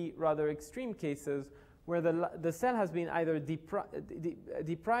typically rather extreme cases where the cell has been either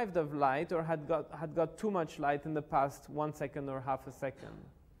deprived of light or had got too much light in the past 1 second or half a second.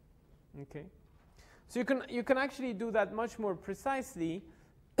 Okay? So you can actually do that much more precisely.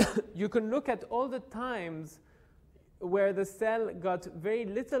 You can look at all the times where the cell got very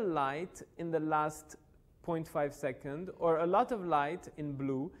little light in the last 0.5 seconds, or a lot of light in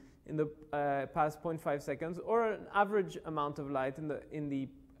blue in the past 0.5 seconds, or an average amount of light in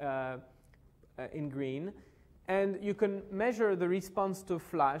green, and you can measure the response to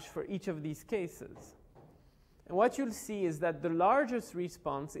flash for each of these cases. And what you'll see is that the largest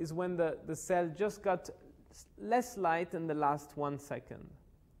response is when the cell just got less light in the last 1 second.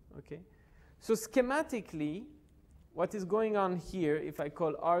 Okay? So schematically, what is going on here, if I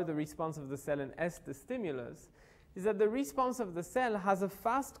call R the response of the cell and S the stimulus, is that the response of the cell has a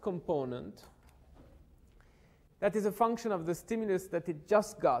fast component that is a function of the stimulus that it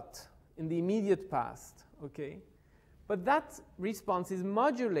just got in the immediate past. Okay? But that response is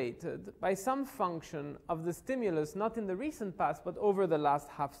modulated by some function of the stimulus, not in the recent past, but over the last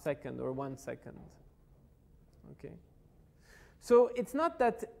half second or 1 second. Okay? So it's not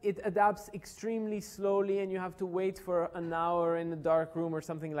that it adapts extremely slowly and you have to wait for an hour in a dark room or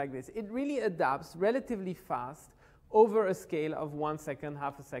something like this. It really adapts relatively fast over a scale of 1 second,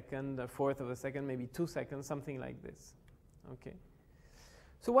 half a second, a fourth of a second, maybe 2 seconds, something like this. Okay?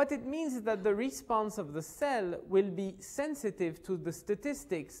 So what it means is that the response of the cell will be sensitive to the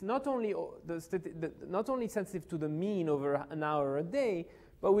statistics, not only sensitive to the mean over an hour or a day,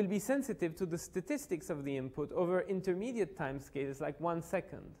 but will be sensitive to the statistics of the input over intermediate time scales like 1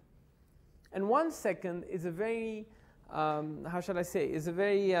 second. And 1 second is a very, how shall I say, is a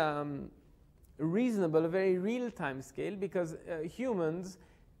very reasonable, a very real time scale, because humans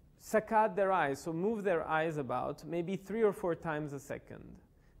saccade their eyes, so move their eyes about maybe 3 or 4 times a second.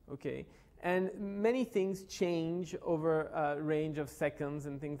 Okay? And many things change over a range of seconds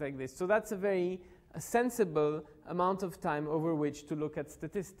and things like this. So that's a very sensible amount of time over which to look at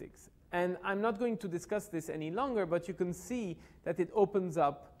statistics. And I'm not going to discuss this any longer, but you can see that it opens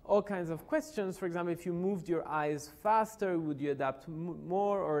up all kinds of questions. For example, if you moved your eyes faster, would you adapt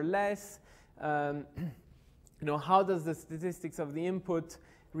more or less? How does the statistics of the input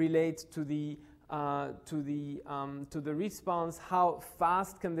relate to the response? How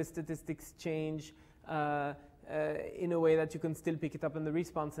fast can the statistics change in a way that you can still pick it up in the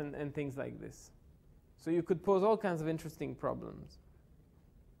response and things like this? So you could pose all kinds of interesting problems.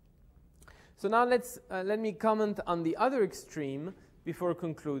 So now let me comment on the other extreme, before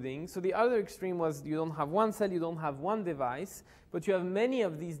concluding. So the other extreme was you don't have one cell, you don't have one device, but you have many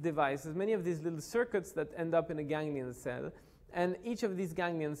of these devices, many of these little circuits that end up in a ganglion cell, and each of these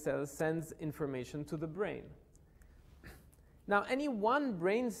ganglion cells sends information to the brain. Now, any one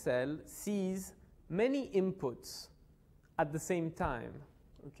brain cell sees many inputs at the same time.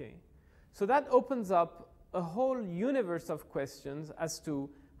 Okay. So that opens up a whole universe of questions as to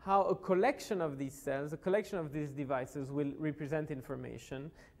how a collection of these cells, a collection of these devices will represent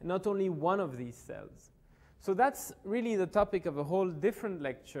information, and not only one of these cells. So that's really the topic of a whole different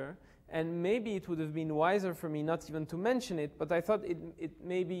lecture, and maybe it would have been wiser for me not even to mention it, but I thought it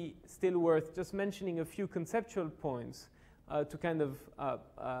may be still worth just mentioning a few conceptual points to kind of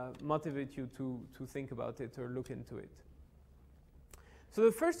motivate you to think about it or look into it. So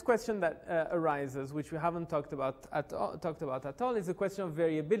the first question that arises, which we haven't talked about at all, is the question of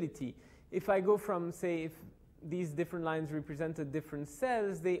variability. If I go from, say, if these different lines represented different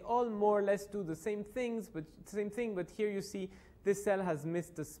cells, they all more or less do the same things, but here you see this cell has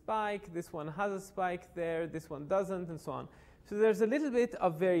missed a spike, this one has a spike there, this one doesn't, and so on. So there's a little bit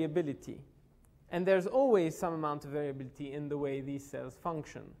of variability. And there's always some amount of variability in the way these cells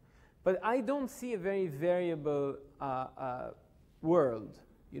function. But I don't see a very variable world.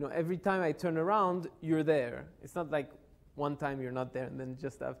 You know, every time I turn around, you're there. It's not like one time you're not there and then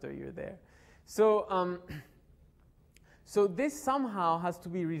just after you're there. So, so this somehow has to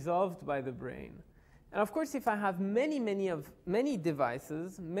be resolved by the brain. And of course, if I have many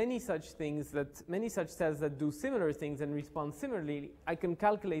devices, many such cells that do similar things and respond similarly, I can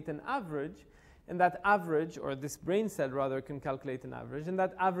calculate an average, and that average, or this brain cell rather, can calculate an average, and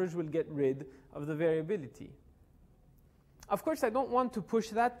that average will get rid of the variability. Of course, I don't want to push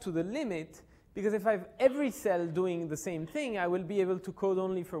that to the limit, because if I have every cell doing the same thing, I will be able to code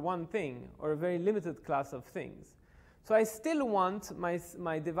only for one thing, or a very limited class of things. So I still want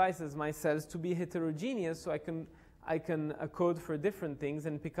my devices, my cells, to be heterogeneous, so I can code for different things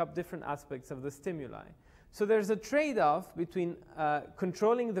and pick up different aspects of the stimuli. So there's a trade-off between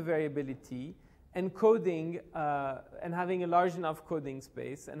controlling the variability and coding, and having a large enough coding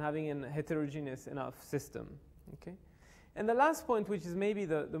space, and having a heterogeneous enough system. Okay? And the last point, which is maybe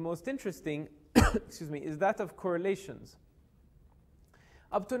the most interesting, excuse me, is that of correlations.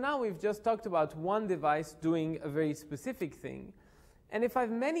 Up to now, we've just talked about one device doing a very specific thing. And if I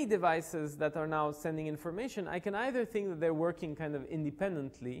have many devices that are now sending information, I can either think that they're working kind of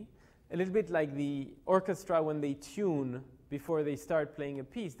independently, a little bit like the orchestra when they tune before they start playing a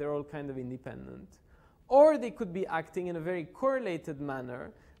piece. They're all kind of independent. Or they could be acting in a very correlated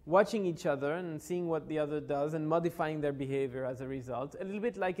manner, watching each other and seeing what the other does and modifying their behavior as a result, a little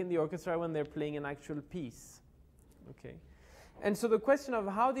bit like in the orchestra when they're playing an actual piece. Okay? And so the question of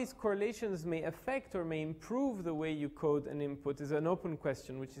how these correlations may affect or may improve the way you code an input is an open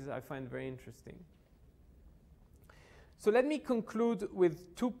question, which I find very interesting. So let me conclude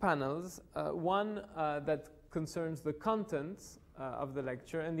with two panels, one that concerns the contents of the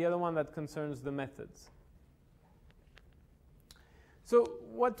lecture, and the other one that concerns the methods. So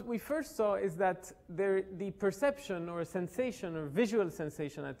what we first saw is that the perception or sensation, or visual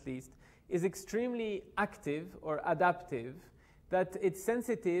sensation at least, is extremely active or adaptive, that it's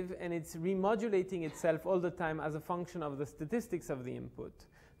sensitive and it's remodulating itself all the time as a function of the statistics of the input.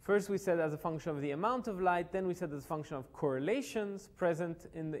 First we said as a function of the amount of light, then we said as a function of correlations present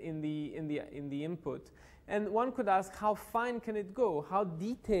in the input. And one could ask, how fine can it go? How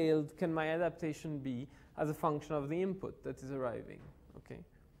detailed can my adaptation be as a function of the input that is arriving? Okay.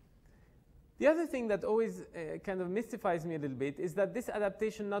 The other thing that always kind of mystifies me a little bit is that this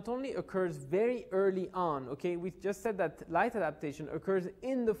adaptation not only occurs very early on. Okay, we just said that light adaptation occurs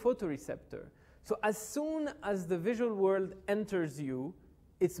in the photoreceptor. So as soon as the visual world enters you,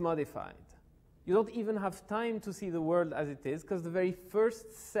 it's modified. You don't even have time to see the world as it is, because the very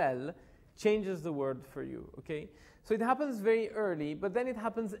first cell changes the world for you. Okay, so it happens very early, but then it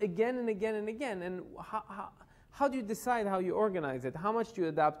happens again and again and again. And how do you decide how you organize it? How much do you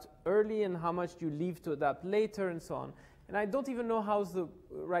adapt early and how much do you leave to adapt later, and so on? And I don't even know how's the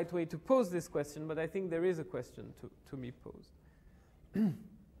right way to pose this question, but I think there is a question to be posed.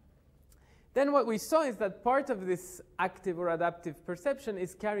 Then what we saw is that part of this active or adaptive perception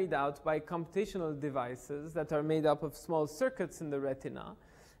is carried out by computational devices that are made up of small circuits in the retina.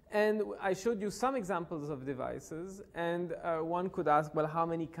 And I showed you some examples of devices, and one could ask, well, how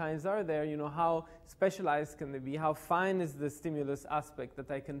many kinds are there? You know, how specialized can they be? How fine is the stimulus aspect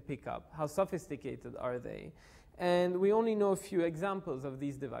that I can pick up? How sophisticated are they? And we only know a few examples of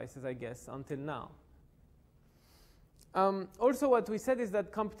these devices, I guess, until now. Also, what we said is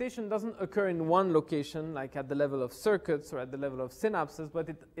that computation doesn't occur in one location, like at the level of circuits or at the level of synapses, but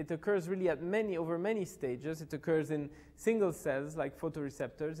it occurs really at over many stages. It occurs in single cells, like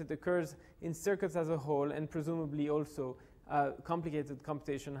photoreceptors. It occurs in circuits as a whole, and presumably also complicated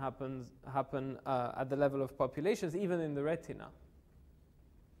computation happen at the level of populations, even in the retina.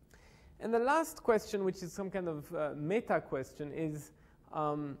 And the last question, which is some kind of meta question, is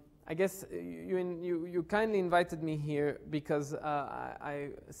I guess you kindly invited me here because I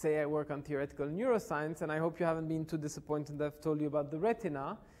say I work on theoretical neuroscience, and I hope you haven't been too disappointed that I've told you about the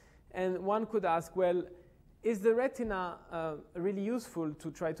retina. And one could ask, well, is the retina really useful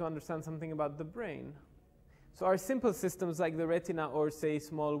to try to understand something about the brain? So are simple systems like the retina, or say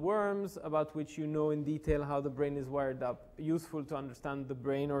small worms about which you know in detail how the brain is wired up, useful to understand the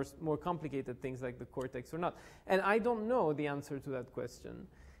brain, or more complicated things like the cortex or not? And I don't know the answer to that question.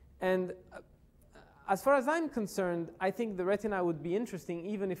 And as far as I'm concerned, I think the retina would be interesting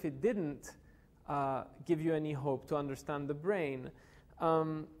even if it didn't give you any hope to understand the brain.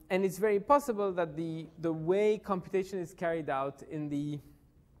 And it's very possible that the way computation is carried out in the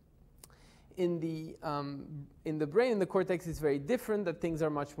brain, in the cortex, is very different, that things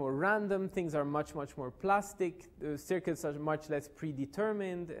are much more random, things are much, much more plastic, the circuits are much less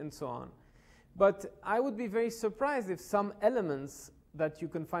predetermined, and so on. But I would be very surprised if some elements that you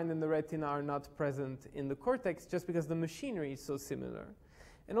can find in the retina are not present in the cortex, just because the machinery is so similar.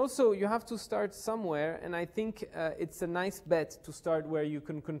 And also, you have to start somewhere, and I think it's a nice bet to start where you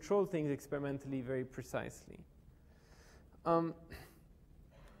can control things experimentally very precisely.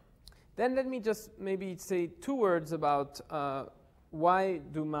 Then let me just maybe say 2 words about why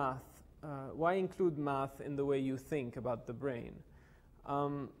include math in the way you think about the brain.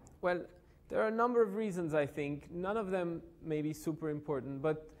 Well, there are a number of reasons, I think. None of them may be super important,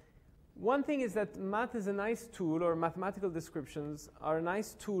 but one thing is that math is a nice tool, or mathematical descriptions are a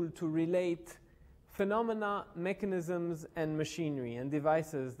nice tool to relate phenomena, mechanisms, and machinery, and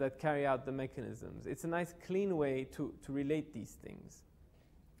devices that carry out the mechanisms. It's a nice, clean way to relate these things.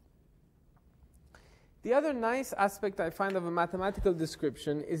 The other nice aspect I find of a mathematical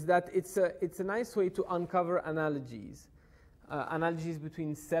description is that it's a nice way to uncover analogies. Analogies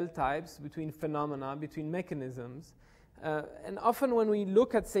between cell types, between phenomena, between mechanisms. And often when we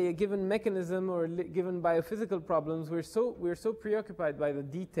look at, say, a given mechanism or given biophysical problems, we're so preoccupied by the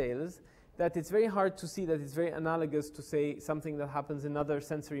details that it's very hard to see that it's very analogous to, say, something that happens in another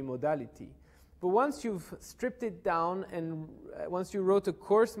sensory modality. But once you've stripped it down and once you wrote a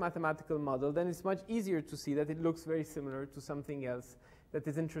coarse mathematical model, then it's much easier to see that it looks very similar to something else that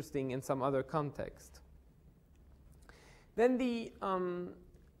is interesting in some other context. Then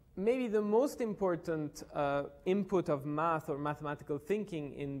maybe the most important input of math or mathematical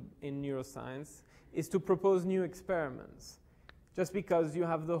thinking in neuroscience is to propose new experiments. Just because you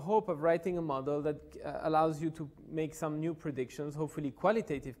have the hope of writing a model that allows you to make some new predictions, hopefully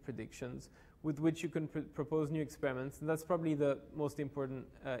qualitative predictions, with which you can propose new experiments. And that's probably the most important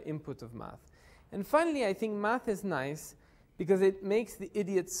input of math. And finally, I think math is nice because it makes the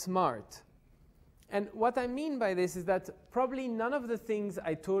idiot smart. And what I mean by this is that probably none of the things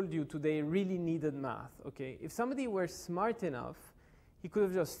I told you today really needed math. Okay? If somebody were smart enough, he could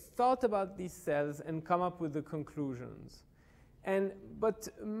have just thought about these cells and come up with the conclusions. But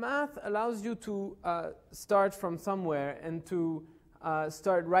math allows you to start from somewhere and to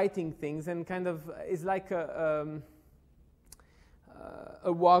start writing things, and kind of is like a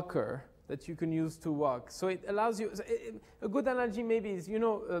walker that you can use to walk. So it allows you, a good analogy maybe is,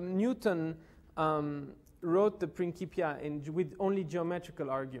 Newton wrote the Principia with only geometrical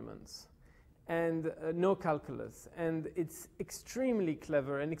arguments and no calculus. And it's extremely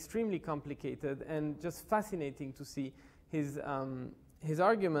clever and extremely complicated and just fascinating to see his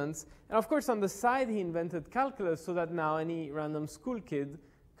arguments. And of course, on the side, he invented calculus so that now any random school kid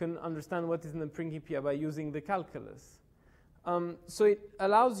can understand what is in the Principia by using the calculus. So it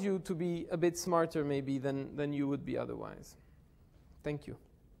allows you to be a bit smarter maybe than you would be otherwise. Thank you.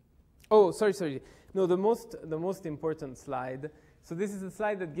 Oh, sorry. No, the most important slide. So this is the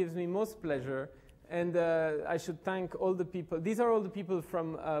slide that gives me most pleasure. And I should thank all the people. These are all the people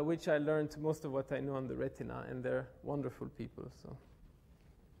from which I learned most of what I know on the retina, and they're wonderful people.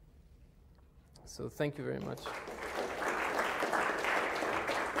 So thank you very much.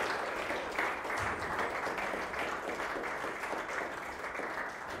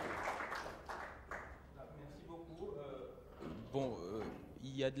 Merci beaucoup.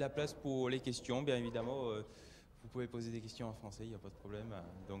 Il y a de la place pour les questions, bien évidemment. Vous pouvez poser des questions en français, il n'y a pas de problème.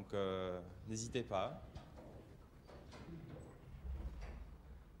 Donc, n'hésitez pas.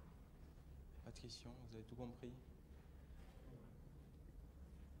 Pas de questions, vous avez tout compris?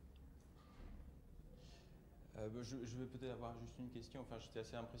 Je vais peut-être avoir juste une question. Enfin, j'étais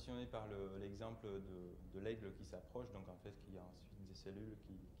assez impressionné par l'exemple de l'aigle qui s'approche. Donc, en fait, il y a ensuite des cellules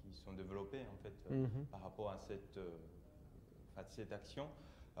qui sont développées en fait, par rapport à cette action.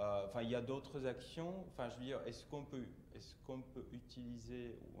 Enfin, il y a d'autres actions. Enfin, je veux dire, est-ce qu'on peut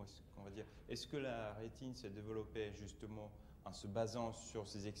utiliser, ou est-ce que la rétine s'est développée justement en se basant sur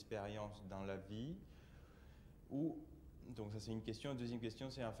ses expériences dans la vie, ou donc ça c'est une question. Deuxième question,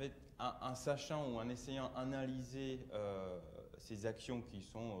 c'est en fait en sachant ou en essayant d'analyser ces actions qui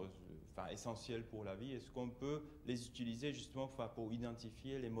sont essentielles pour la vie, est-ce qu'on peut les utiliser justement pour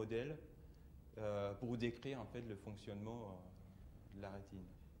identifier les modèles pour décrire en fait le fonctionnement de la rétine?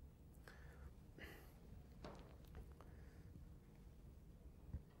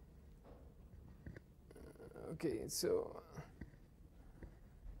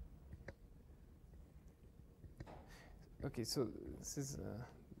 Okay, so this is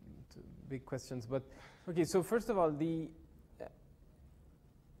big questions, but okay. So first of all,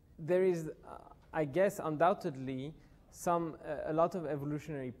 there is, I guess, undoubtedly a lot of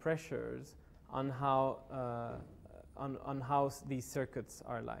evolutionary pressures on how these circuits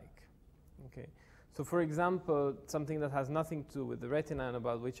are like. Okay. So for example, something that has nothing to do with the retina and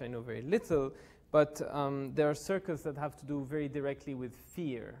about which I know very little, but there are circuits that have to do very directly with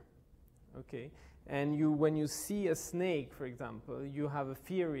fear. Okay. And when you see a snake, for example, you have a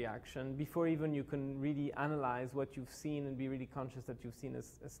fear reaction before even you can really analyze what you've seen and be really conscious that you've seen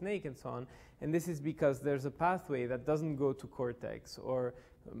a snake and so on. And this is because there's a pathway that doesn't go to cortex, or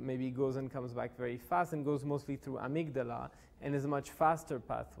maybe goes and comes back very fast and goes mostly through amygdala and is a much faster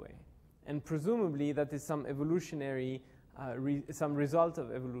pathway. And presumably that is some evolutionary, some result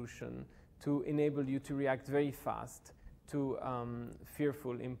of evolution to enable you to react very fast to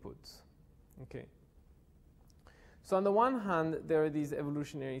fearful inputs. Okay. So on the one hand, there are these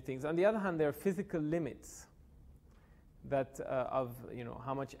evolutionary things. On the other hand, there are physical limits that of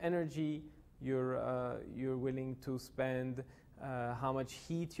how much energy you're willing to spend, how much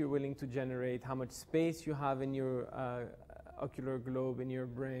heat you're willing to generate, how much space you have in your ocular globe in your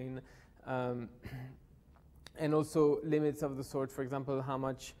brain, and also limits of the sort, for example, how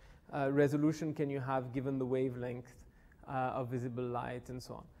much resolution can you have given the wavelength of visible light and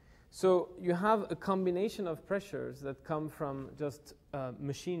so on. So you have a combination of pressures that come from just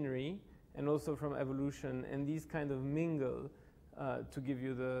machinery and also from evolution, and these kind of mingle to give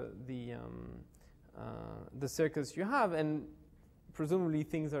you the circuits you have, and presumably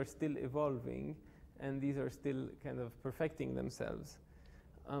things are still evolving, and these are still kind of perfecting themselves.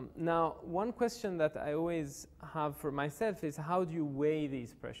 Now, one question that I always have for myself is, how do you weigh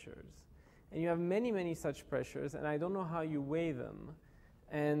these pressures? And you have many, many such pressures, and I don't know how you weigh them.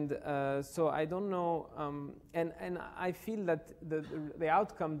 And so I don't know, and I feel that the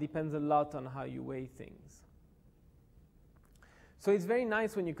outcome depends a lot on how you weigh things. So it's very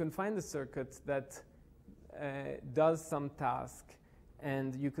nice when you can find a circuit that does some task,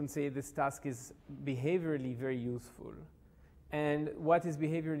 and you can say this task is behaviorally very useful. And what is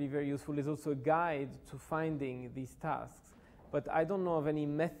behaviorally very useful is also a guide to finding these tasks. But I don't know of any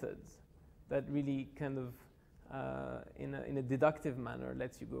methods that really kind of in a deductive manner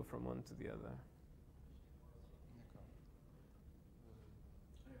lets you go from one to the other.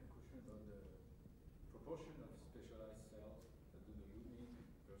 I have a question about the proportion of specialized cells that do the looping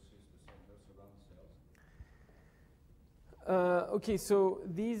versus the center surround cells. Okay, so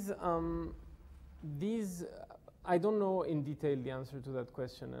these I don't know in detail the answer to that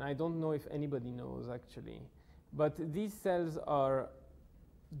question, and I don't know if anybody knows actually. But these cells are,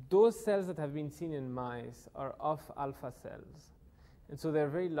 those cells that have been seen in mice are off alpha cells. And so they're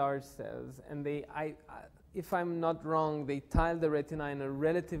very large cells, and if I'm not wrong, they tile the retina in a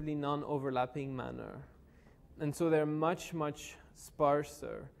relatively non-overlapping manner. And so they're much, much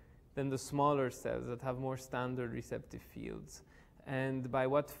sparser than the smaller cells that have more standard receptive fields. And by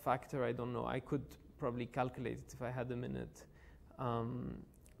what factor, I don't know. I could probably calculate it if I had a minute.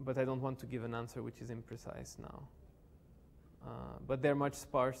 But I don't want to give an answer which is imprecise now. But they're much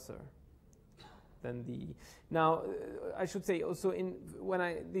sparser than the... Now, I should say also,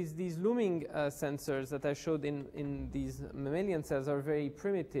 these looming sensors that I showed in these mammalian cells are very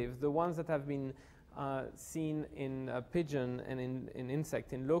primitive. The ones that have been seen in pigeon and in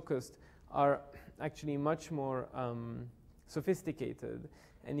insect, in locust, are actually much more sophisticated.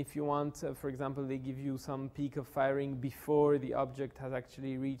 And if you want, for example, they give you some peak of firing before the object has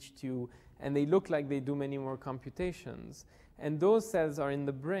actually reached you, and they look like they do many more computations. And those cells are in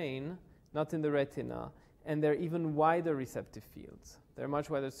the brain, not in the retina, and they're even wider receptive fields. They're much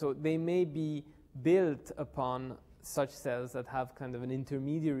wider, so they may be built upon such cells that have kind of an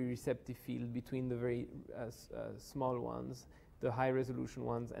intermediary receptive field between the very small ones, the high resolution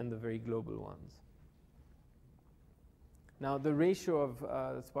ones, and the very global ones. Now, the ratio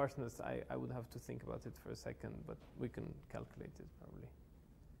of sparseness, I would have to think about it for a second, but we can calculate it probably.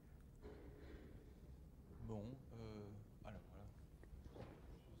 Bon, alors voilà.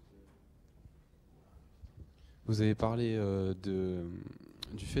 Vous avez parlé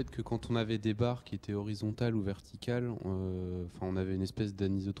du fait que quand on avait des barres qui étaient horizontales ou verticales, on avait une espèce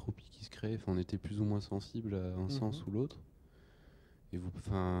d'anisotropie qui se créait, on était plus ou moins sensible à un sens ou l'autre. Et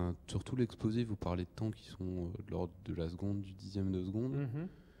sur tout l'exposé, vous parlez de temps qui sont de l'ordre de la seconde, du dixième de seconde.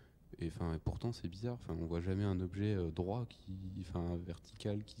 Et pourtant, c'est bizarre. On ne voit jamais un objet droit,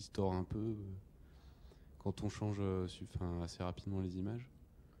 vertical, qui se tord un peu quand on change assez rapidement les images.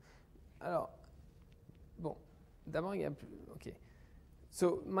 Alors, bon, d'abord, il y a... OK.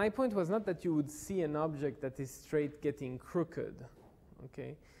 So, my point was not that you would see an object that is straight getting crooked.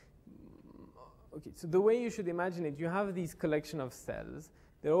 OK? Okay, so the way you should imagine it, you have these collection of cells.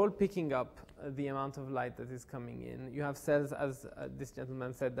 They're all picking up the amount of light that is coming in. You have cells, as this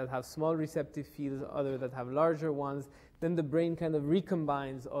gentleman said, that have small receptive fields, other that have larger ones. Then the brain kind of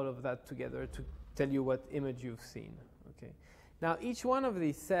recombines all of that together to tell you what image you've seen. Okay. Now, each one of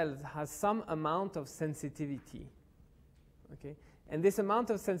these cells has some amount of sensitivity. Okay? And this amount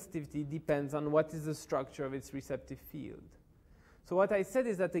of sensitivity depends on what is the structure of its receptive field. So what I said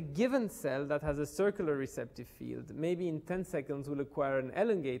is that a given cell that has a circular receptive field, maybe in 10 seconds will acquire an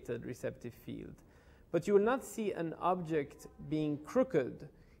elongated receptive field. But you will not see an object being crooked.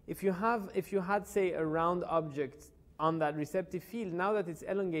 If you had, say, a round object on that receptive field, now that it's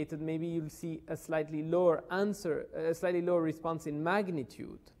elongated, maybe you'll see a slightly lower answer, a slightly lower response in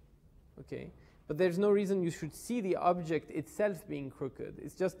magnitude. Okay? But there's no reason you should see the object itself being crooked.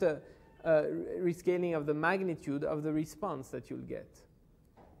 It's just a rescaling of the magnitude of the response that you'll get.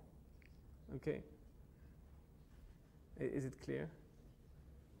 Okay? Is it clear?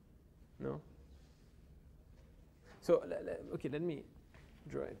 No? So, okay, let me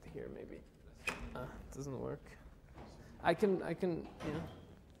draw it here maybe. It doesn't work. I can, you know.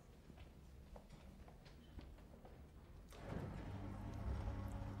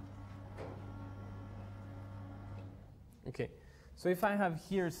 Okay. So if I have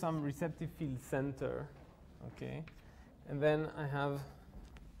here some receptive field center, okay, and then I have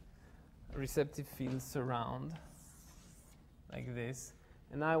a receptive field surround, like this,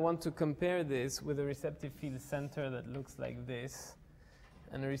 and I want to compare this with a receptive field center that looks like this,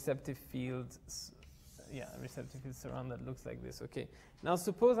 and a receptive field, receptive field surround that looks like this, okay. Now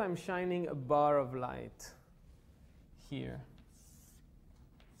suppose I'm shining a bar of light here,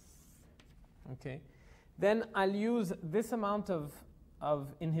 okay. Then I'll use this amount of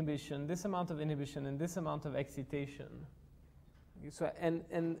inhibition, this amount of inhibition, and this amount of excitation. So,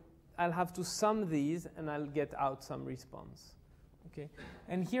 and I'll have to sum these, and I'll get out some response. Okay?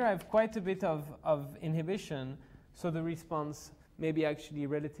 And here I have quite a bit of inhibition, so the response may be actually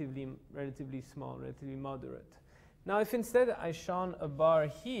relatively small, relatively moderate. Now, if instead I shone a bar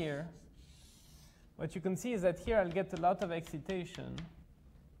here, what you can see is that here I'll get a lot of excitation,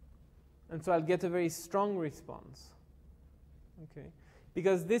 and so I'll get a very strong response, okay?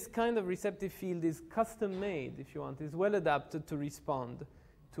 Because this kind of receptive field is custom made, if you want, is well adapted to respond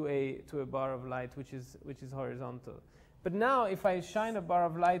to a bar of light which is horizontal. But now if I shine a bar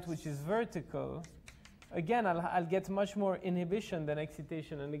of light which is vertical, again I'll get much more inhibition than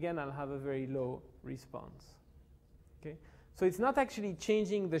excitation, and again I'll have a very low response, okay? So it's not actually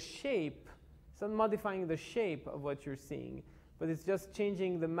changing the shape, it's not modifying the shape of what you're seeing, but it's just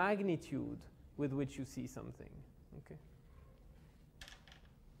changing the magnitude with which you see something. Okay.